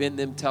been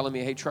them telling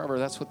me, hey, Trevor,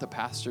 that's what the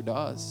pastor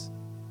does.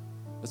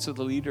 That's what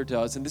the leader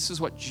does. And this is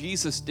what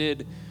Jesus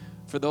did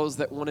for those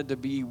that wanted to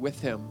be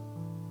with him.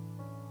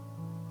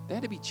 They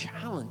had to be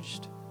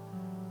challenged.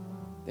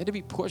 They had to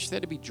be pushed. They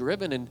had to be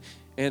driven.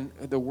 And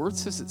the word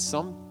says that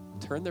some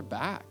turned their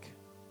back.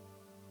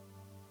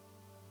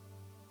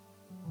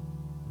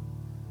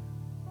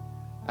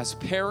 As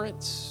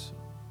parents,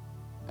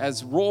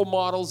 as role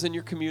models in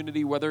your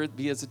community, whether it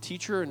be as a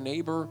teacher, a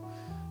neighbor,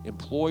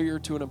 employer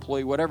to an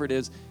employee, whatever it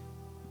is,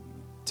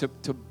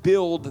 to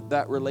build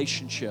that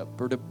relationship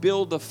or to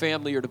build a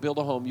family or to build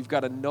a home, you've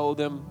got to know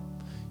them,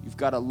 you've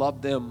got to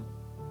love them,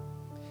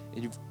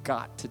 and you've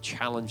got to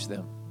challenge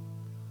them.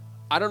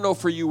 I don't know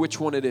for you which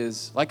one it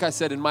is. Like I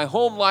said, in my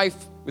home life,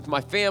 with my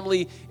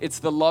family, it's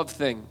the love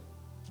thing.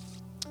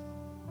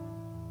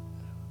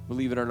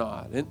 Believe it or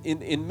not.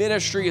 In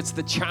ministry, it's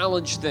the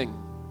challenge thing.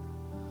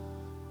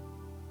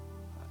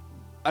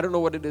 I don't know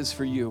what it is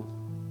for you,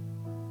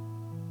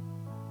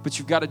 but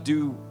you've got to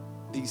do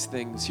these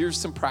things. Here's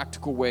some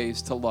practical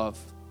ways to love.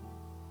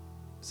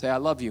 Say, I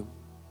love you.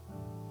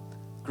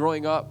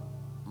 Growing up,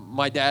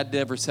 my dad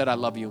never said, I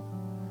love you.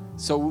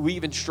 So we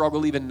even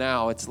struggle even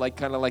now. It's like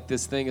kind of like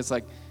this thing. It's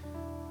like,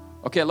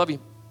 okay, I love you.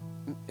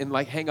 And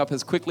like hang up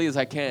as quickly as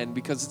I can,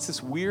 because it's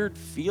this weird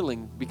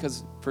feeling,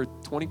 because for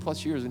 20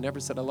 plus years we never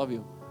said I love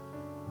you.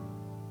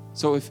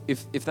 So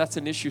if that's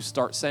an issue,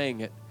 start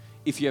saying it.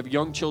 If you have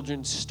young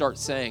children, start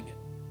saying it.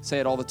 Say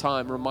it all the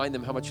time. Remind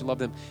them how much you love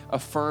them.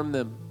 Affirm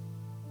them.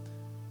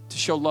 To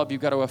show love,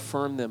 you've got to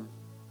affirm them.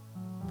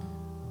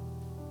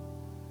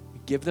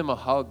 Give them a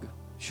hug.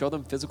 Show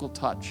them physical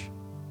touch.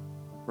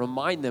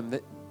 Remind them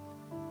that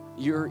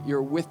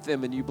you're with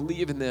them and you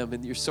believe in them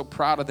and you're so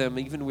proud of them,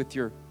 even with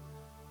your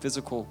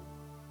physical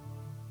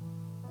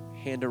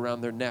hand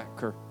around their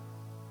neck or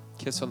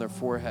kiss on their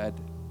forehead.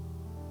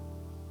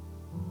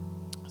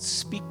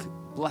 Speak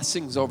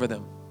blessings over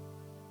them.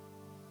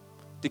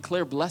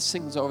 Declare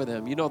blessings over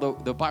them. You know,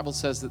 the Bible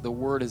says that the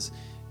word is,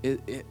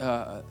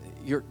 the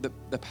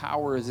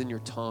power is in your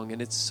tongue,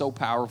 and it's so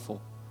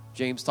powerful.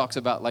 James talks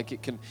about like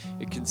it can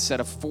set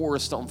a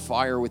forest on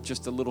fire with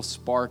just a little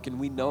spark, and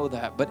we know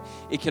that. But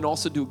it can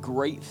also do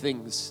great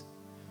things.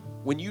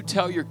 When you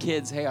tell your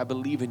kids, hey, I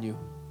believe in you.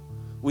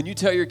 When you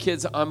tell your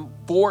kids, I'm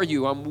for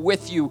you, I'm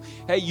with you,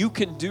 hey, you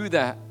can do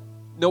that.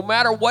 No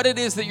matter what it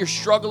is that you're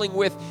struggling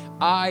with,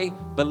 I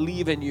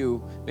believe in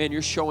you. Man,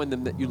 you're showing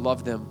them that you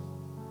love them.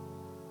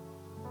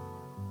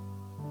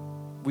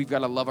 We've got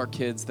to love our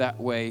kids that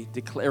way,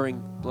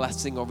 declaring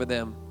blessing over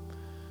them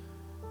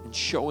and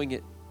showing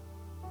it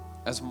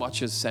as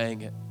much as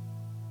saying it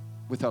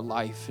with our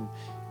life, and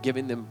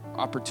giving them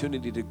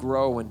opportunity to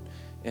grow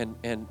and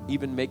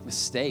even make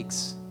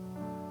mistakes.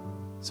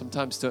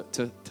 Sometimes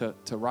to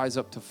rise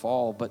up to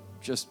fall, but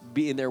just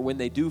being there when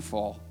they do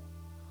fall.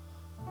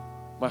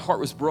 My heart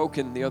was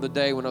broken the other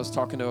day when I was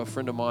talking to a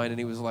friend of mine, and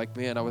he was like,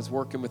 man, I was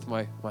working with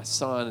my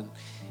son, and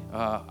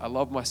I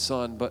love my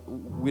son, but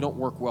we don't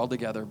work well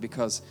together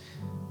because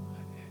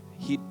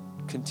he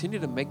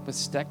continued to make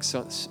mistakes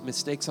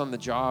on the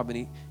job,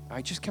 and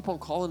I just kept on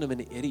calling him an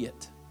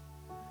idiot.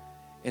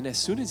 And as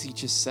soon as he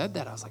just said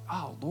that, I was like,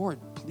 oh, Lord,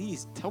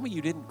 please tell me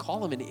you didn't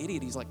call him an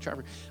idiot. He's like,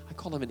 Trevor, I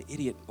called him an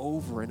idiot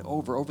over and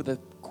over the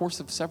course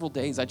of several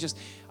days.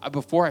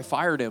 Before I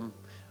fired him,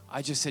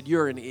 I just said,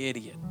 you're an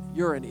idiot.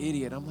 You're an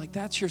idiot. I'm like,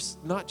 that's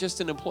not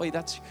just an employee,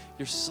 that's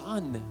your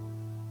son.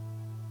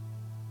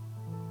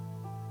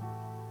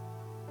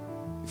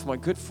 If my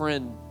good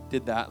friend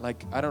did that,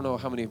 like, I don't know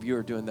how many of you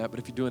are doing that, but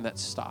if you're doing that,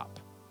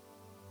 stop.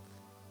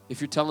 If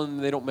you're telling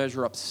them they don't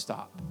measure up,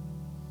 stop.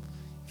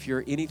 If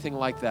you're anything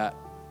like that,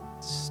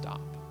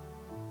 stop.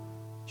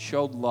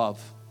 Show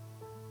love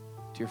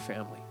to your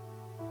family.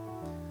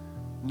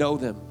 Know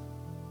them.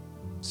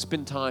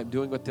 Spend time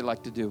doing what they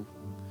like to do.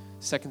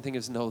 Second thing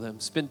is know them.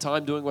 Spend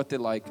time doing what they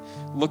like,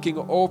 looking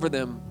over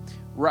them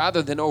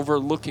rather than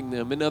overlooking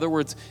them. In other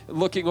words,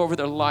 looking over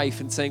their life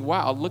and saying,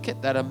 wow, look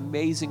at that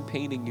amazing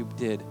painting you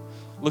did.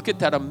 Look at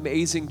that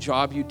amazing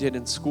job you did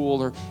in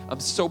school, or I'm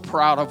so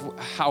proud of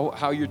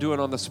how you're doing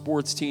on the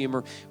sports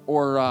team,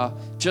 or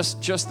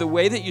just the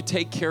way that you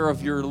take care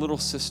of your little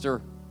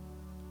sister.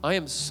 I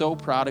am so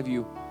proud of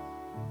you.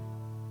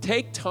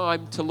 Take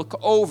time to look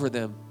over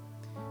them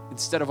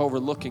instead of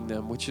overlooking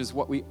them, which is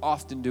what we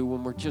often do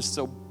when we're just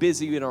so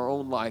busy in our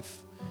own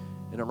life,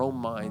 in our own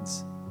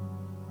minds.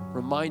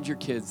 Remind your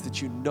kids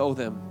that you know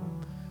them,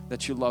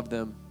 that you love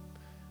them,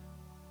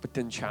 but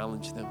then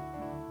challenge them.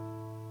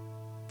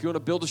 If you want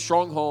to build a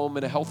strong home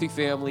and a healthy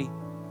family,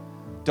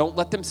 don't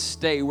let them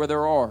stay where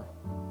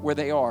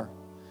they are.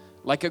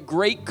 Like a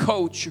great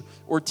coach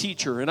or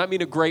teacher, and I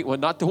mean a great one,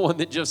 not the one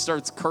that just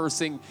starts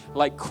cursing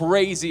like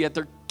crazy at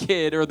their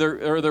kid or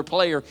their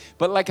player,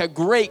 but like a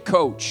great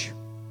coach.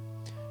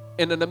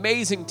 and an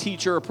amazing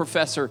teacher or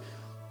professor.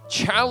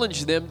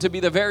 Challenge them to be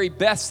the very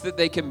best that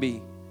they can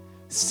be.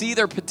 See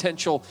their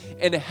potential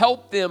and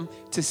help them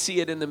to see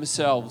it in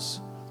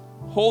themselves.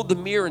 Hold the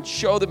mirror and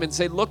show them and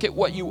say, look at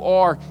what you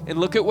are and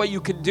look at what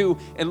you can do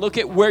and look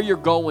at where you're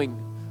going.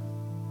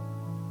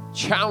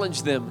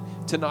 Challenge them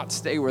to not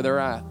stay where they're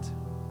at.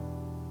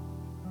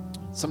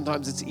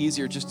 Sometimes it's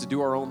easier just to do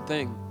our own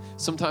thing.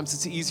 Sometimes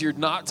it's easier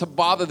not to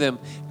bother them,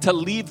 to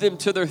leave them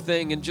to their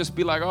thing and just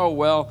be like, oh,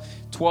 well,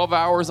 12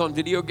 hours on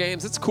video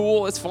games, it's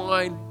cool, it's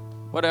fine,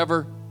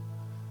 whatever.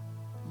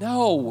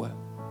 No.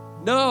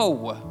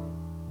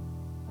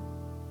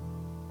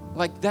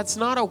 Like, that's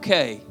not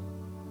okay.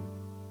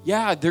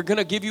 Yeah, they're going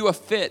to give you a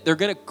fit. They're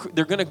going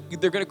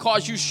to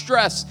cause you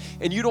stress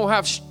and you don't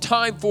have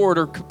time for it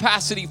or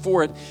capacity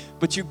for it,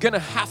 but you're going to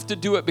have to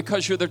do it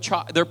because you're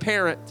their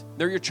parent.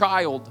 They're your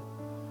child.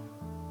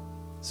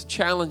 So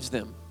challenge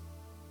them.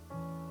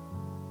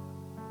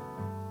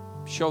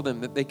 Show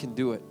them that they can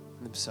do it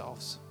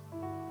themselves.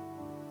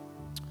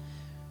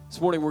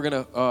 This morning we're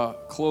going to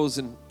close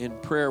in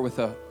prayer with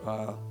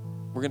we're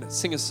going to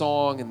sing a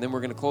song and then we're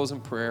going to close in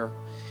prayer.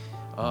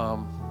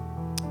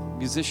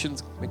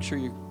 Musicians, make sure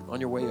you're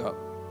on your way up.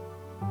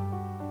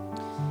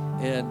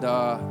 And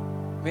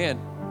man,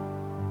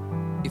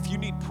 if you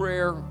need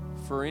prayer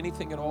for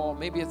anything at all,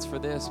 maybe it's for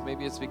this,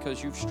 maybe it's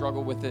because you've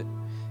struggled with it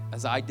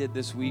as I did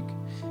this week.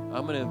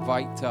 I'm going to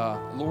invite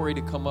Lori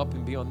to come up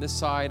and be on this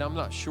side. I'm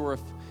not sure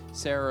if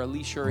Sarah or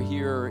Alicia are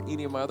here or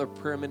any of my other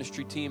prayer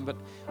ministry team, but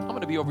I'm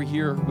going to be over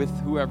here with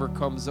whoever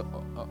comes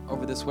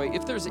over this way.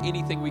 If there's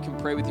anything we can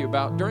pray with you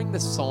about during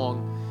this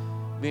song,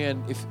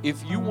 man,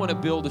 if you want to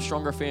build a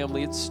stronger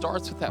family, it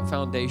starts with that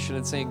foundation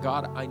and saying,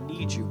 God, I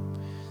need you.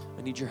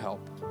 I need your help.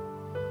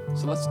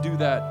 So let's do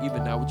that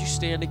even now. Would you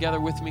stand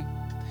together with me?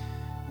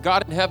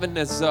 God in heaven,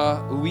 as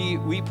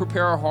we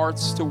prepare our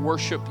hearts to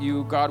worship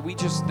you, God, we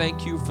just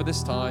thank you for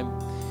this time.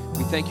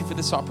 We thank you for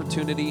this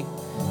opportunity.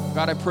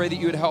 God, I pray that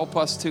you would help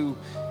us to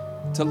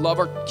love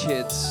our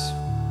kids,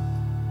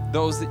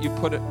 those that you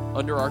put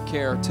under our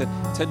care,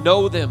 to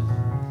know them,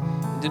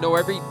 and to know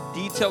every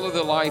detail of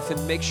their life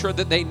and make sure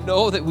that they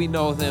know that we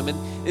know them,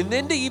 and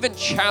then to even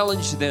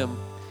challenge them.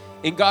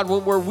 And God,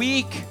 when we're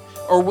weak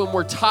or when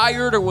we're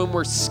tired or when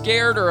we're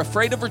scared or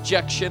afraid of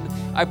rejection,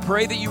 I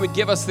pray that you would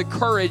give us the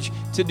courage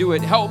to do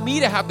it. Help me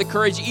to have the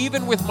courage,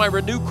 even with my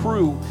Renew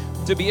crew,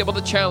 to be able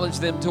to challenge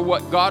them to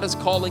what God is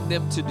calling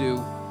them to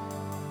do.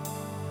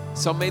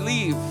 Some may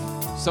leave,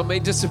 some may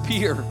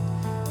disappear,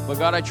 but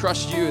God, I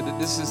trust you that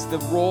this is the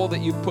role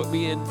that you put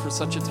me in for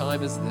such a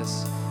time as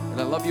this.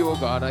 And I love you, oh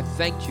God. I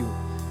thank you.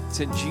 It's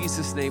in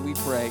Jesus' name we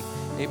pray.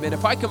 Amen.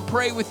 If I can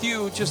pray with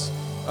you,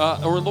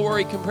 or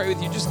Lori can pray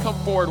with you, just come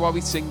forward while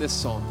we sing this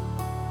song.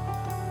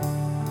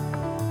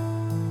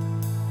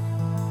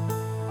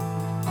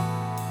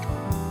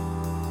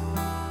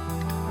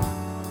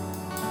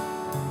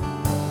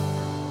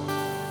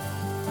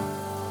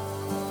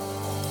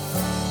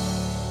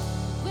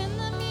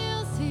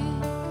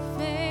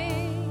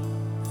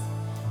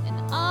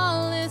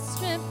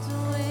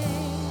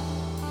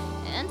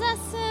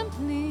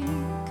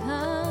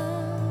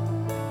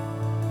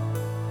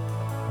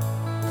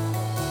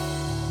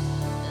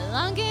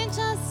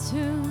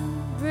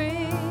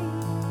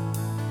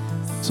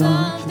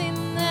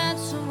 Something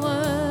that's a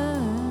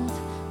word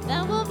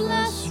that will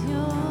bless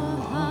your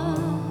heart.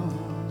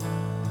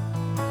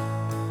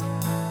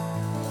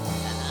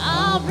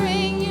 I'll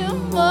bring you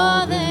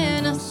more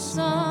than a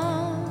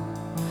song,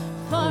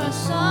 for a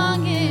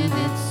song in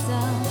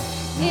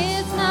itself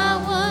is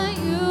not what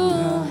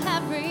you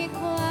have required.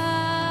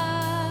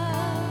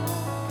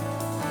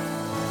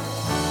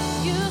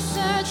 You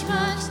search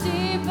much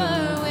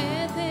deeper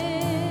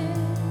within,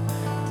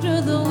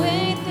 through the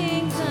way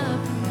things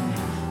appear.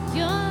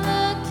 You're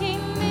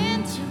looking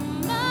into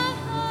my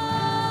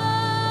heart.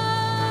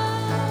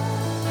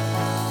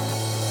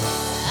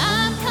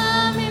 I'm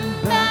coming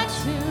back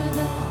to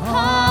the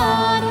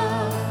heart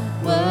of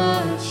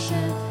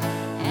worship,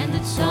 and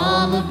it's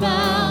all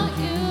about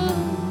you.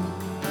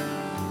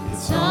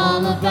 It's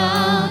all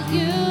about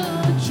you,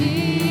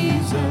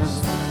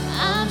 Jesus.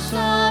 I'm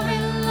sorry,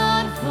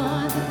 Lord,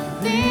 for the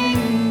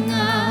thing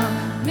I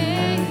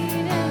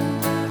made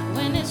it,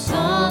 when it's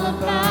all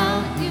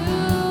about you.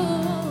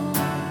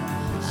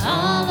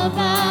 All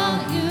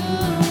about you,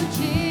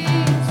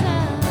 Jesus.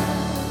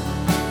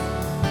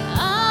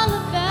 All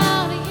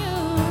about you.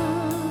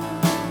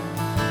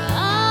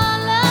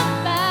 All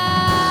about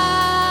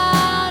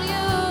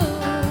you.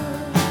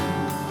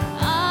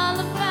 All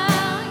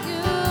about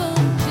you,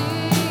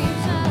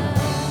 Jesus.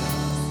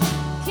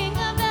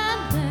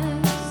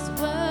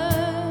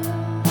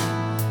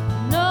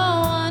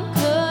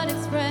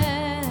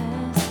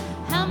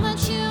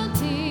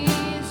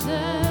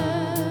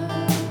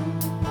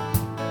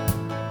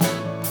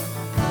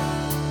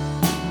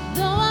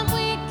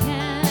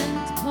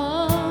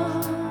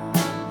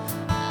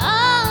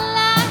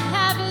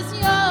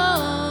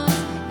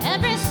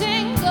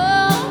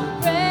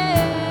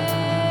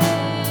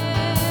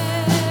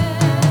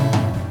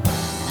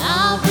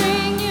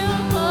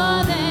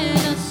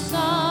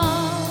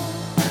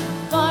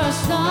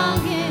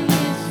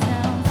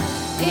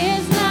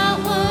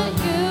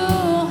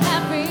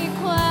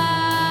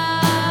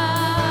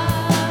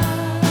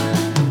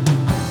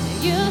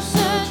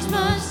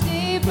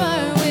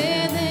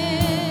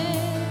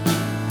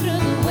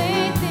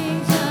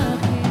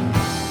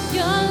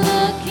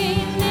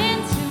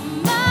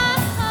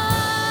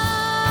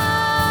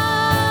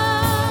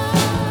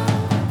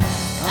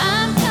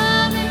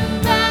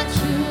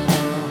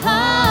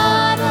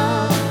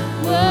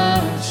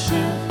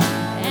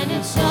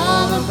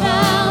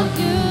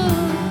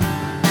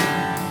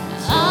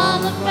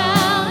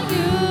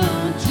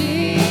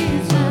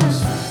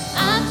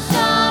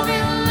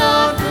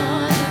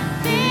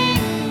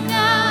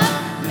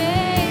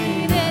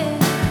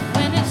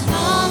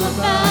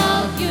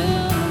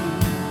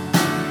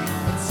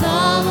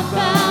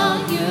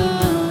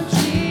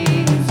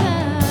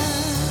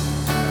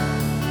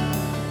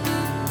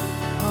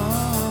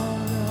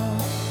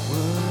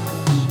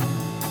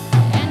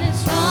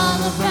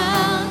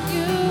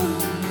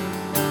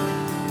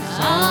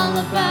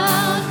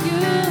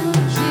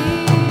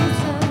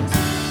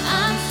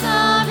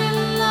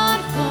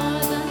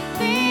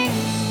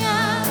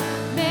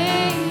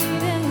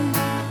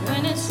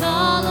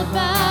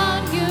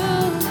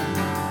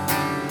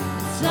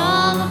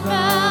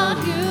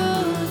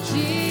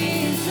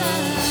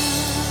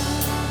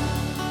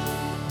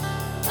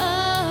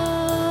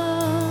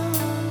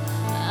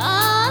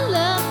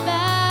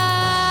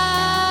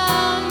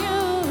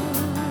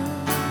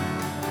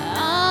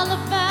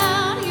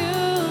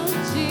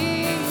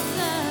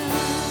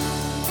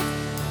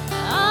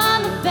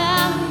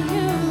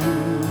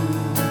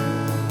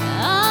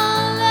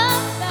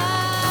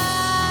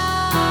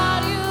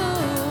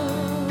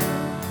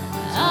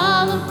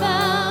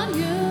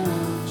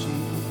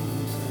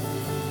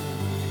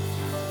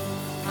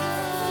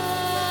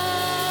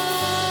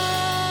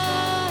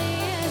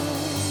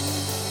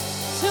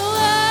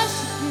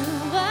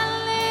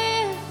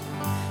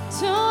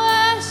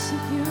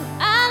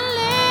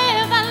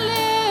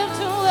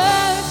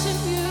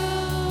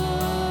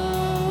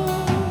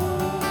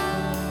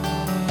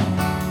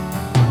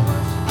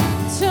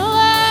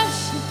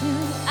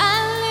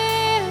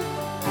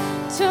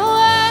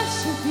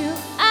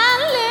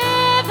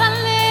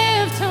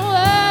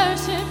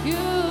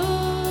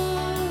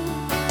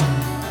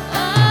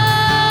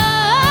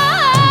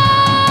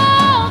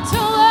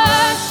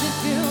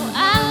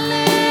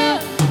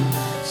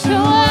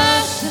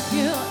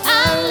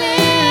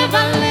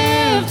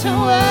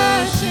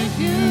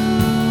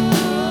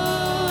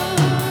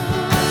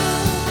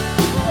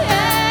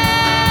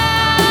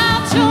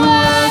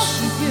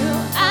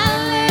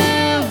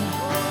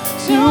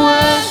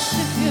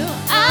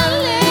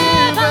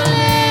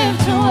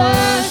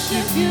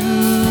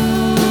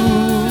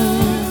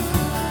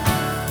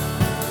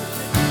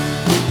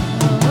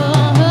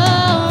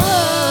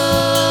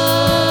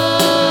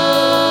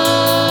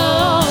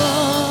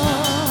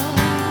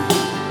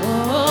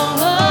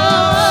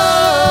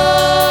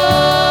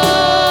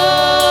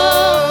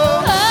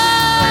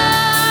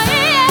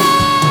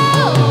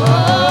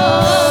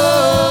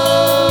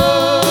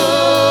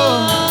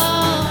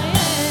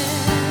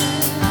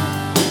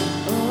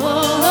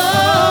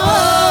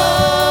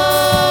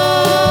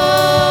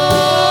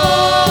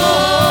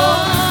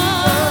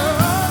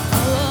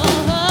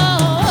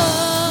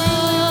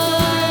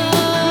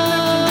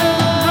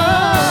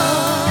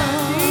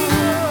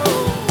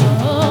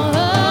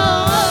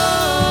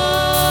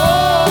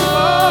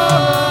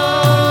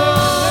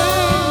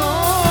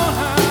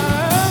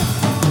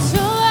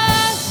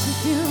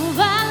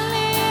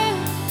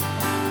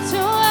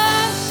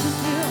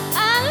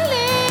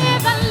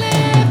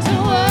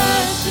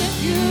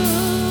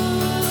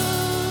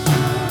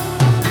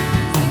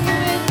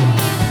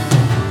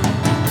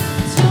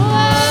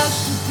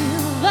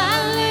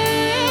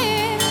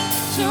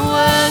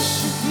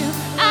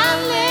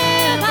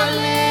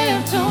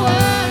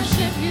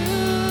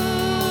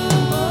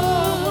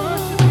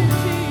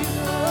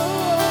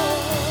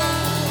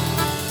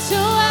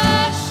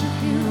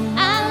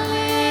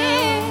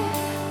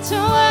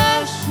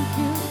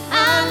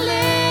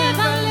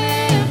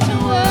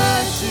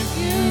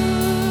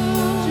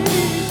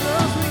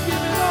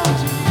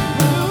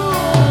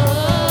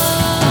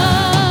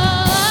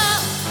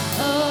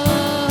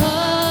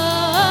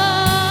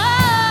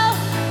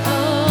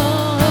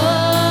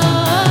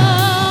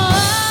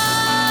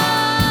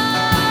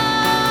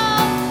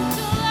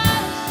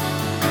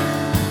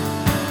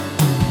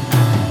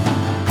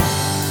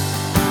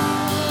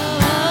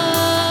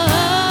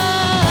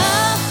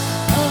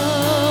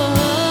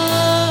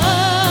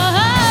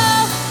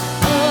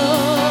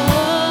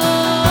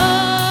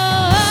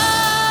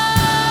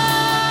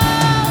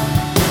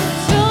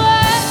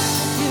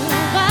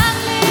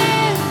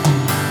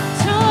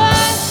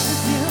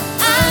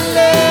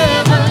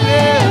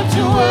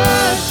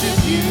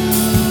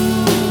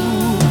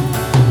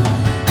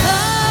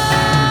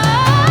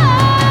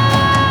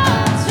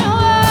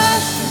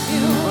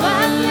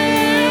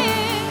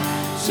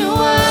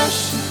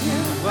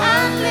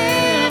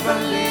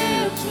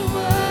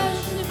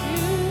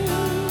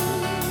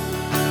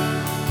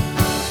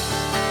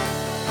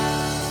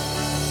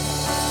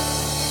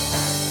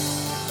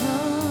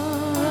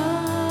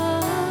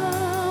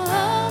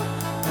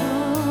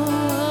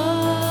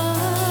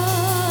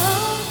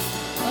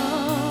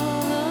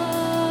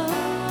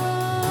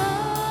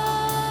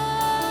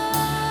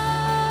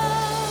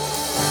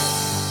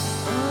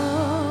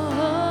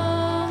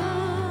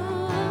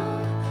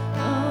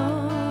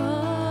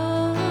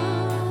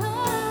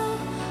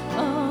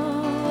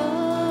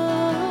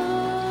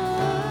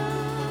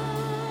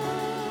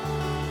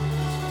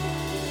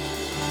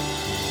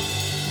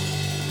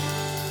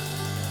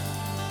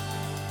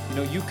 You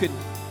know,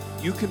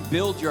 you can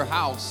build your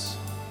house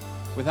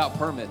without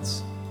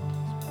permits.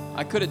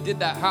 I could have did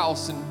that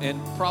house and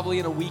probably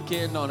in a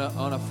weekend on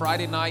a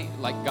Friday night,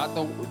 like got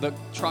the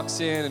trucks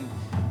in and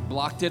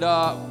blocked it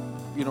up,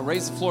 you know,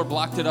 raised the floor,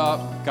 blocked it up,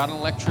 got an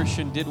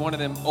electrician, did one of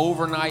them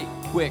overnight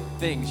quick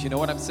things, you know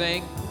what I'm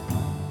saying?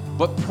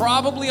 But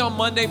probably on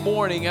Monday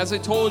morning, as I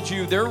told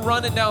you, they're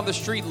running down the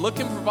street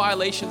looking for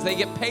violations. They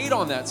get paid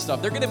on that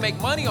stuff. They're going to make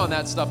money on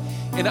that stuff.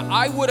 And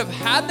I would have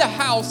had the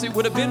house. It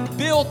would have been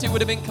built. It would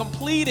have been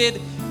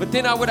completed. But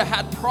then I would have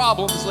had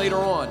problems later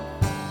on.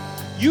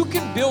 You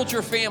can build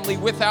your family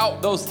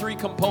without those three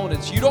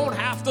components. You don't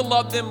have to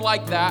love them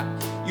like that.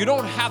 You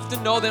don't have to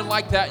know them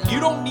like that.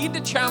 You don't need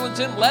to challenge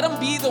them. Let them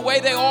be the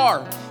way they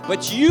are.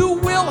 But you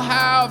will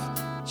have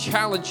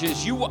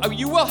challenges. You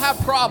will have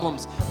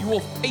problems. You will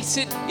face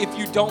it if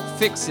you don't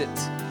fix it,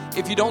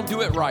 if you don't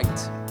do it right.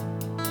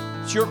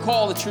 It's your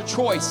call. It's your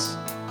choice.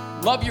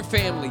 Love your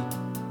family.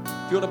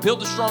 If you want to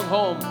build a strong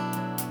home,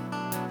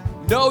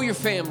 know your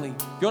family.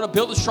 If you want to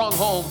build a strong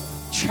home,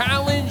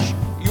 challenge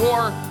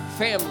your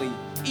family,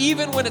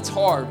 even when it's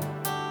hard,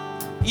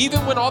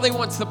 even when all they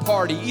want's the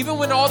party, even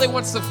when all they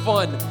want's the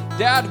fun.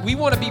 Dad, we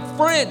want to be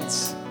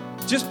friends.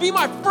 Just be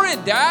my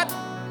friend, Dad.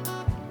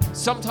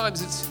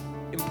 Sometimes it's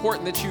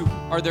important that you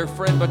are their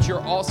friend, but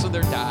you're also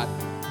their dad,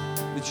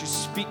 that you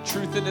speak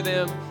truth into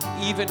them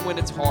even when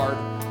it's hard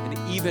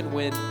and even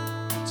when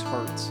it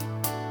hurts.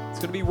 It's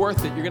going to be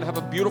worth it. You're going to have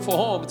a beautiful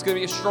home. It's going to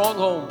be a strong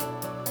home.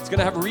 It's going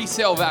to have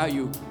resale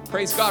value.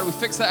 Praise God. We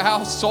fixed that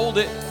house, sold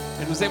it,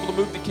 and was able to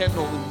move to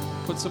Kendall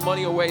and put some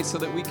money away so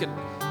that we can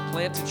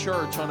plant a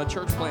church on a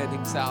church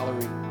planting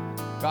salary.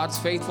 God's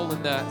faithful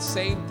in that.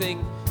 Same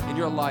thing in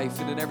your life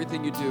and in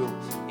everything you do.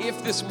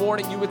 If this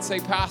morning you would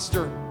say,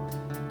 Pastor,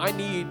 I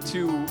need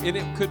to, and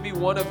it could be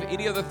one of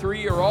any of the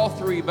three or all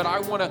three, but I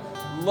want to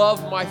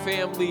love my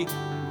family,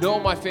 know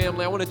my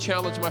family. I want to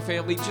challenge my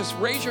family. Just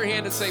raise your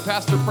hand and say,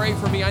 Pastor, pray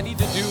for me. I need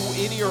to do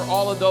any or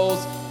all of those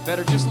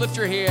better. Just lift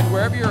your hand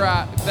wherever you're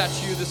at, if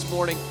that's you this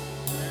morning.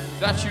 If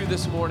that's you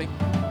this morning.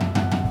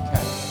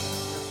 Okay.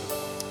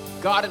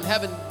 God in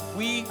heaven,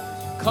 we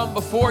come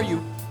before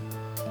you.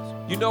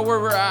 You know where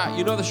we're at.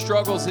 You know the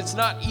struggles. It's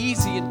not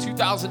easy in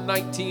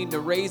 2019 to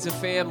raise a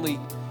family,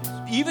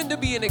 even to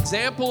be an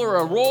example or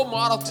a role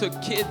model to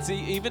kids,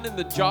 even in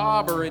the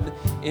job or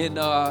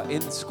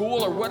in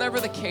school or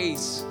whatever the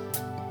case,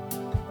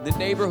 the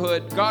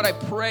neighborhood. God, I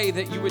pray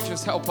that you would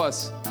just help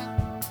us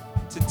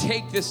to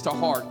take this to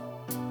heart,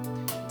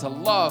 to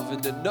love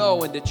and to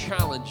know and to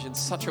challenge in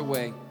such a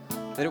way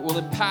that it will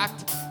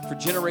impact for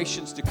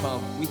generations to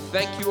come. We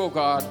thank you, oh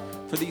God,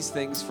 for these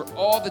things, for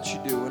all that you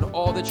do and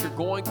all that you're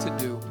going to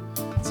do.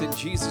 It's in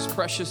Jesus'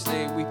 precious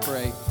name we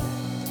pray.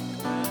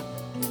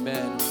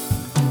 Amen.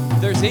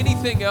 If there's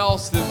anything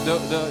else,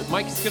 the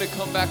Mike's going to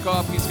come back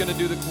up. He's going to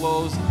do the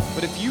close.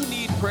 But if you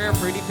need prayer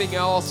for anything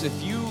else,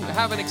 if you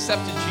haven't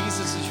accepted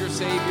Jesus as your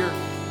Savior,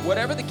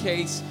 whatever the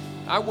case,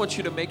 I want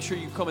you to make sure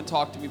you come and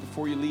talk to me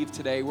before you leave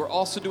today. We're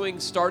also doing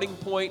Starting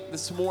Point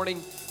this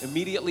morning,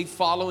 immediately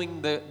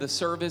following the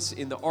service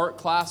in the art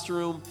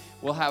classroom.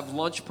 We'll have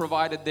lunch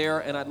provided there,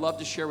 and I'd love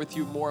to share with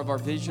you more of our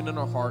vision and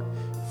our heart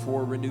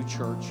for Renew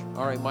Church.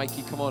 All right,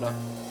 Mikey, come on up.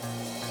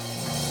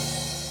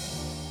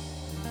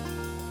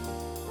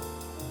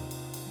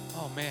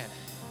 Oh, man.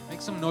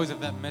 Make some noise if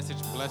that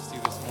message blessed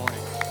you this morning.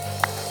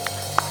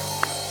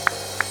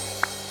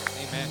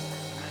 Amen.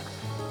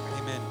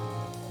 Amen.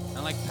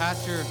 And like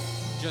Pastor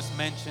just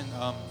mentioned,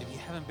 if you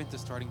haven't been to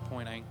Starting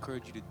Point, I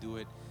encourage you to do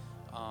it.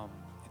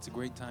 It's a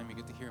great time. You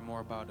get to hear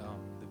more about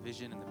the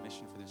vision and the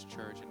mission for this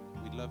church,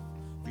 and we'd love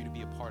for you to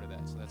be a part of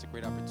that. So that's a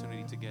great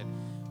opportunity to get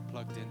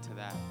plugged into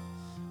that.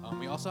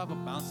 We also have a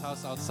bounce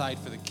house outside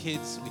for the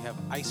kids. We have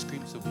ice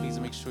cream, so please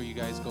make sure you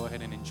guys go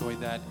ahead and enjoy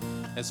that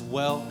as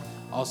well.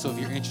 Also, if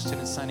you're interested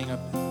in signing up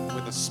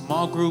with a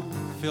small group,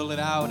 fill it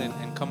out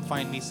and come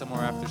find me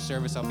somewhere after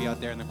service. I'll be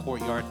out there in the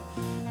courtyard.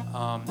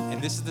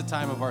 And this is the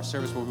time of our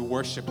service where we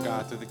worship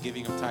God through the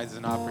giving of tithes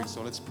and offerings.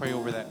 So let's pray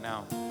over that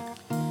now.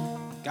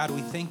 God,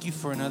 we thank you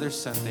for another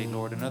Sunday,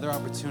 Lord, another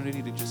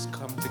opportunity to just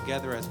come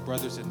together as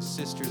brothers and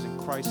sisters in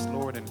Christ,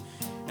 Lord,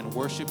 and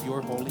worship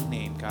your holy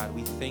name, God.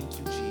 We thank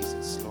you,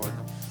 Jesus, Lord.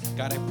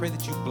 God, I pray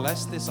that you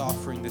bless this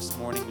offering this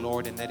morning,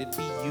 Lord, and that it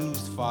be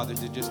used, Father,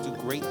 to just do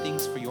great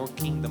things for your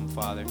kingdom,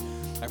 Father.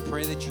 I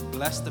pray that you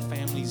bless the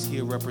families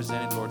here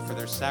represented, Lord, for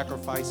their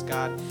sacrifice,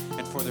 God,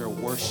 and for their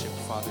worship,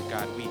 Father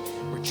God.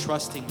 We're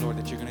trusting, Lord,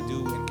 that you're going to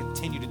do and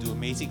continue to do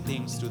amazing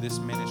things through this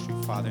ministry,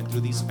 Father, and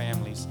through these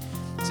families.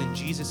 It's in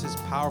Jesus'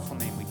 powerful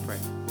name we pray.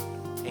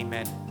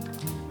 Amen.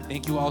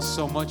 Thank you all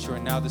so much. You are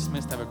now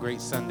dismissed. Have a great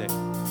Sunday.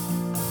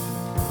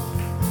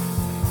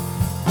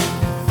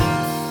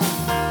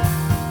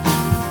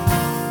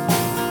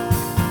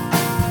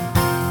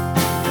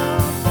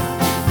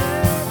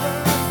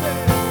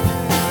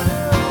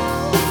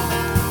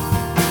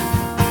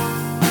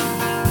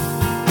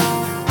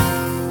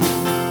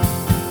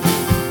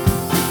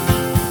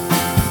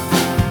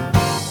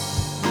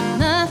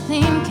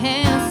 Nothing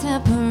can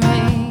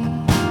separate,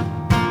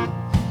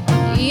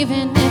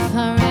 even if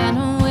I ran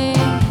away.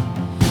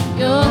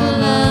 Your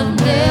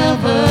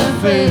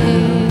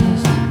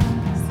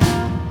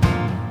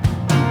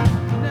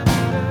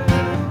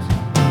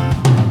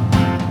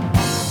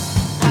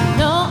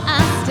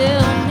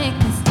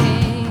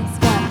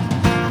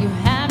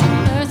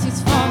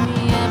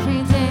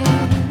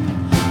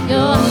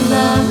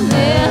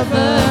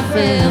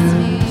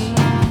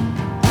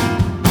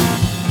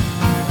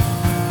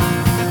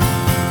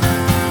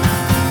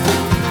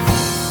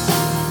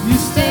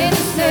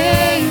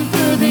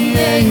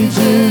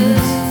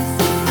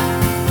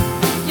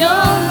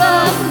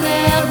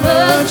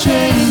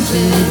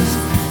changes.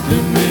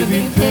 There may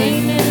be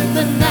pain in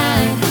the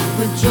night,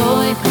 but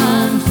joy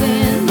comes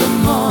in the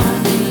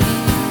morning.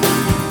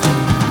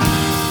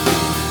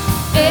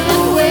 And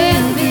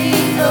when the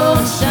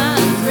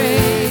ocean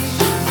breaks,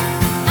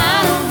 I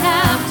don't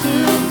have to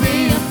be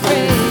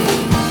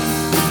afraid,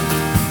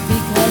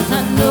 because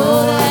I know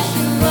that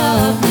you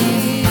love me.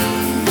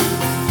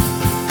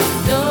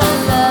 Your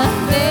love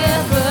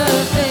never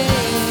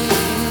fades.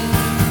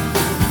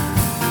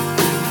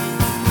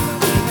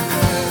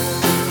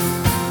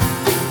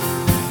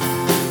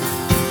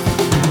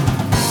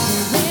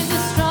 The wind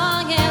is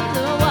strong and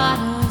the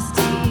water's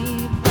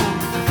deep.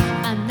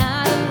 I'm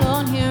not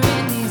alone here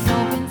in these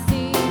open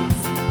seas.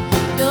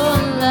 Your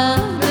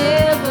love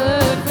never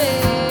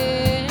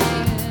fails.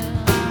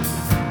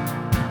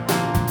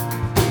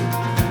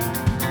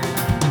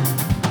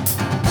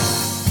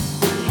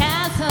 The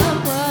chasm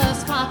was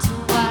far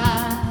too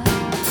wide.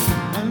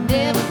 I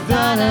never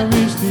thought I'd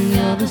reach the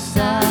other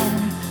side.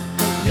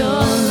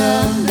 Your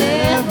love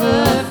never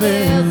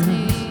fails me.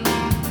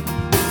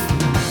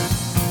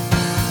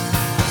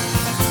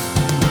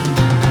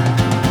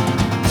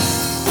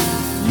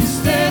 You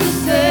stay the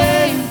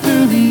same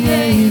through the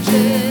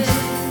ages.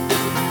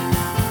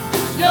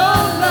 Your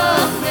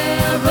love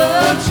never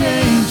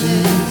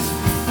changes.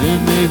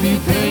 There may be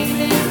pain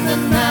in the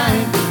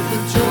night,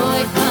 but joy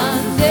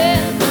comes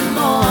in the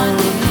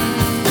morning.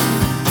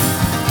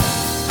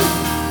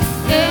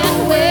 And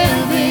when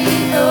the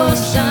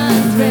ocean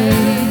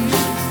breaks,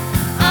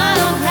 I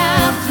don't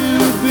have to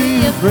be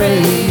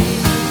afraid,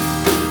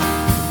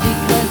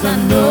 because I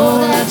know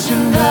that you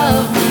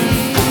love me.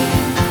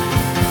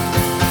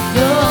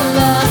 Your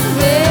love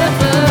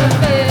never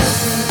fails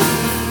me.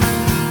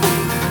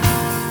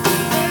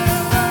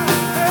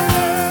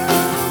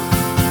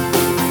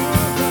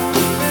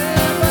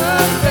 Never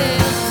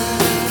fails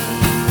me.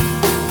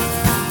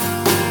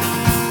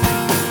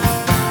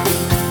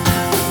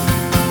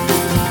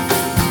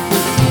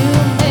 You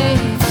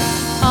make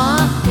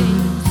all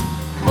things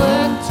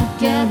work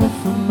together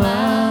for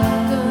my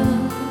good.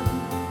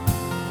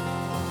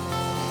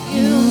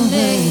 You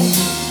make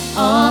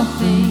all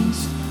things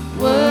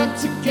work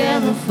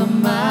together for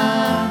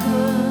my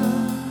good.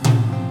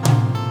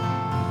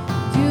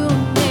 You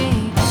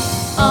make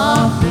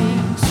all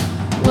things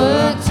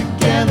work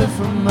together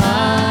for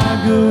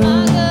my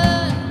good.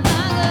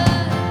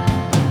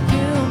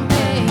 You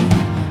make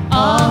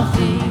all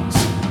things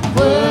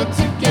work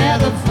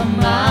together for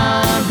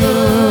my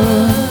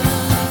good.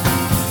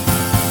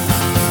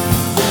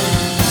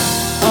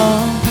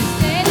 You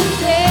stay the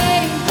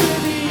same through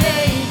the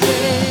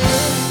ages.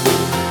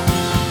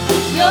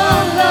 Your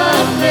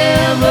love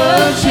never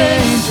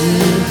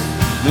changes.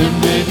 There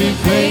may be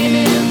pain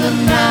in the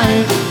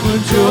night, but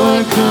joy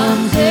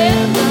comes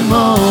in the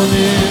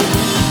morning.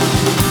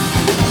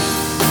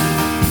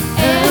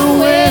 And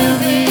when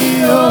the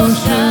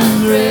ocean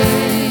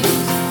breaks,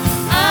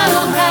 I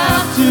don't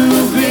have to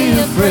be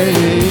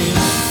afraid,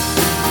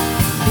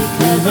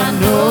 because I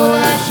know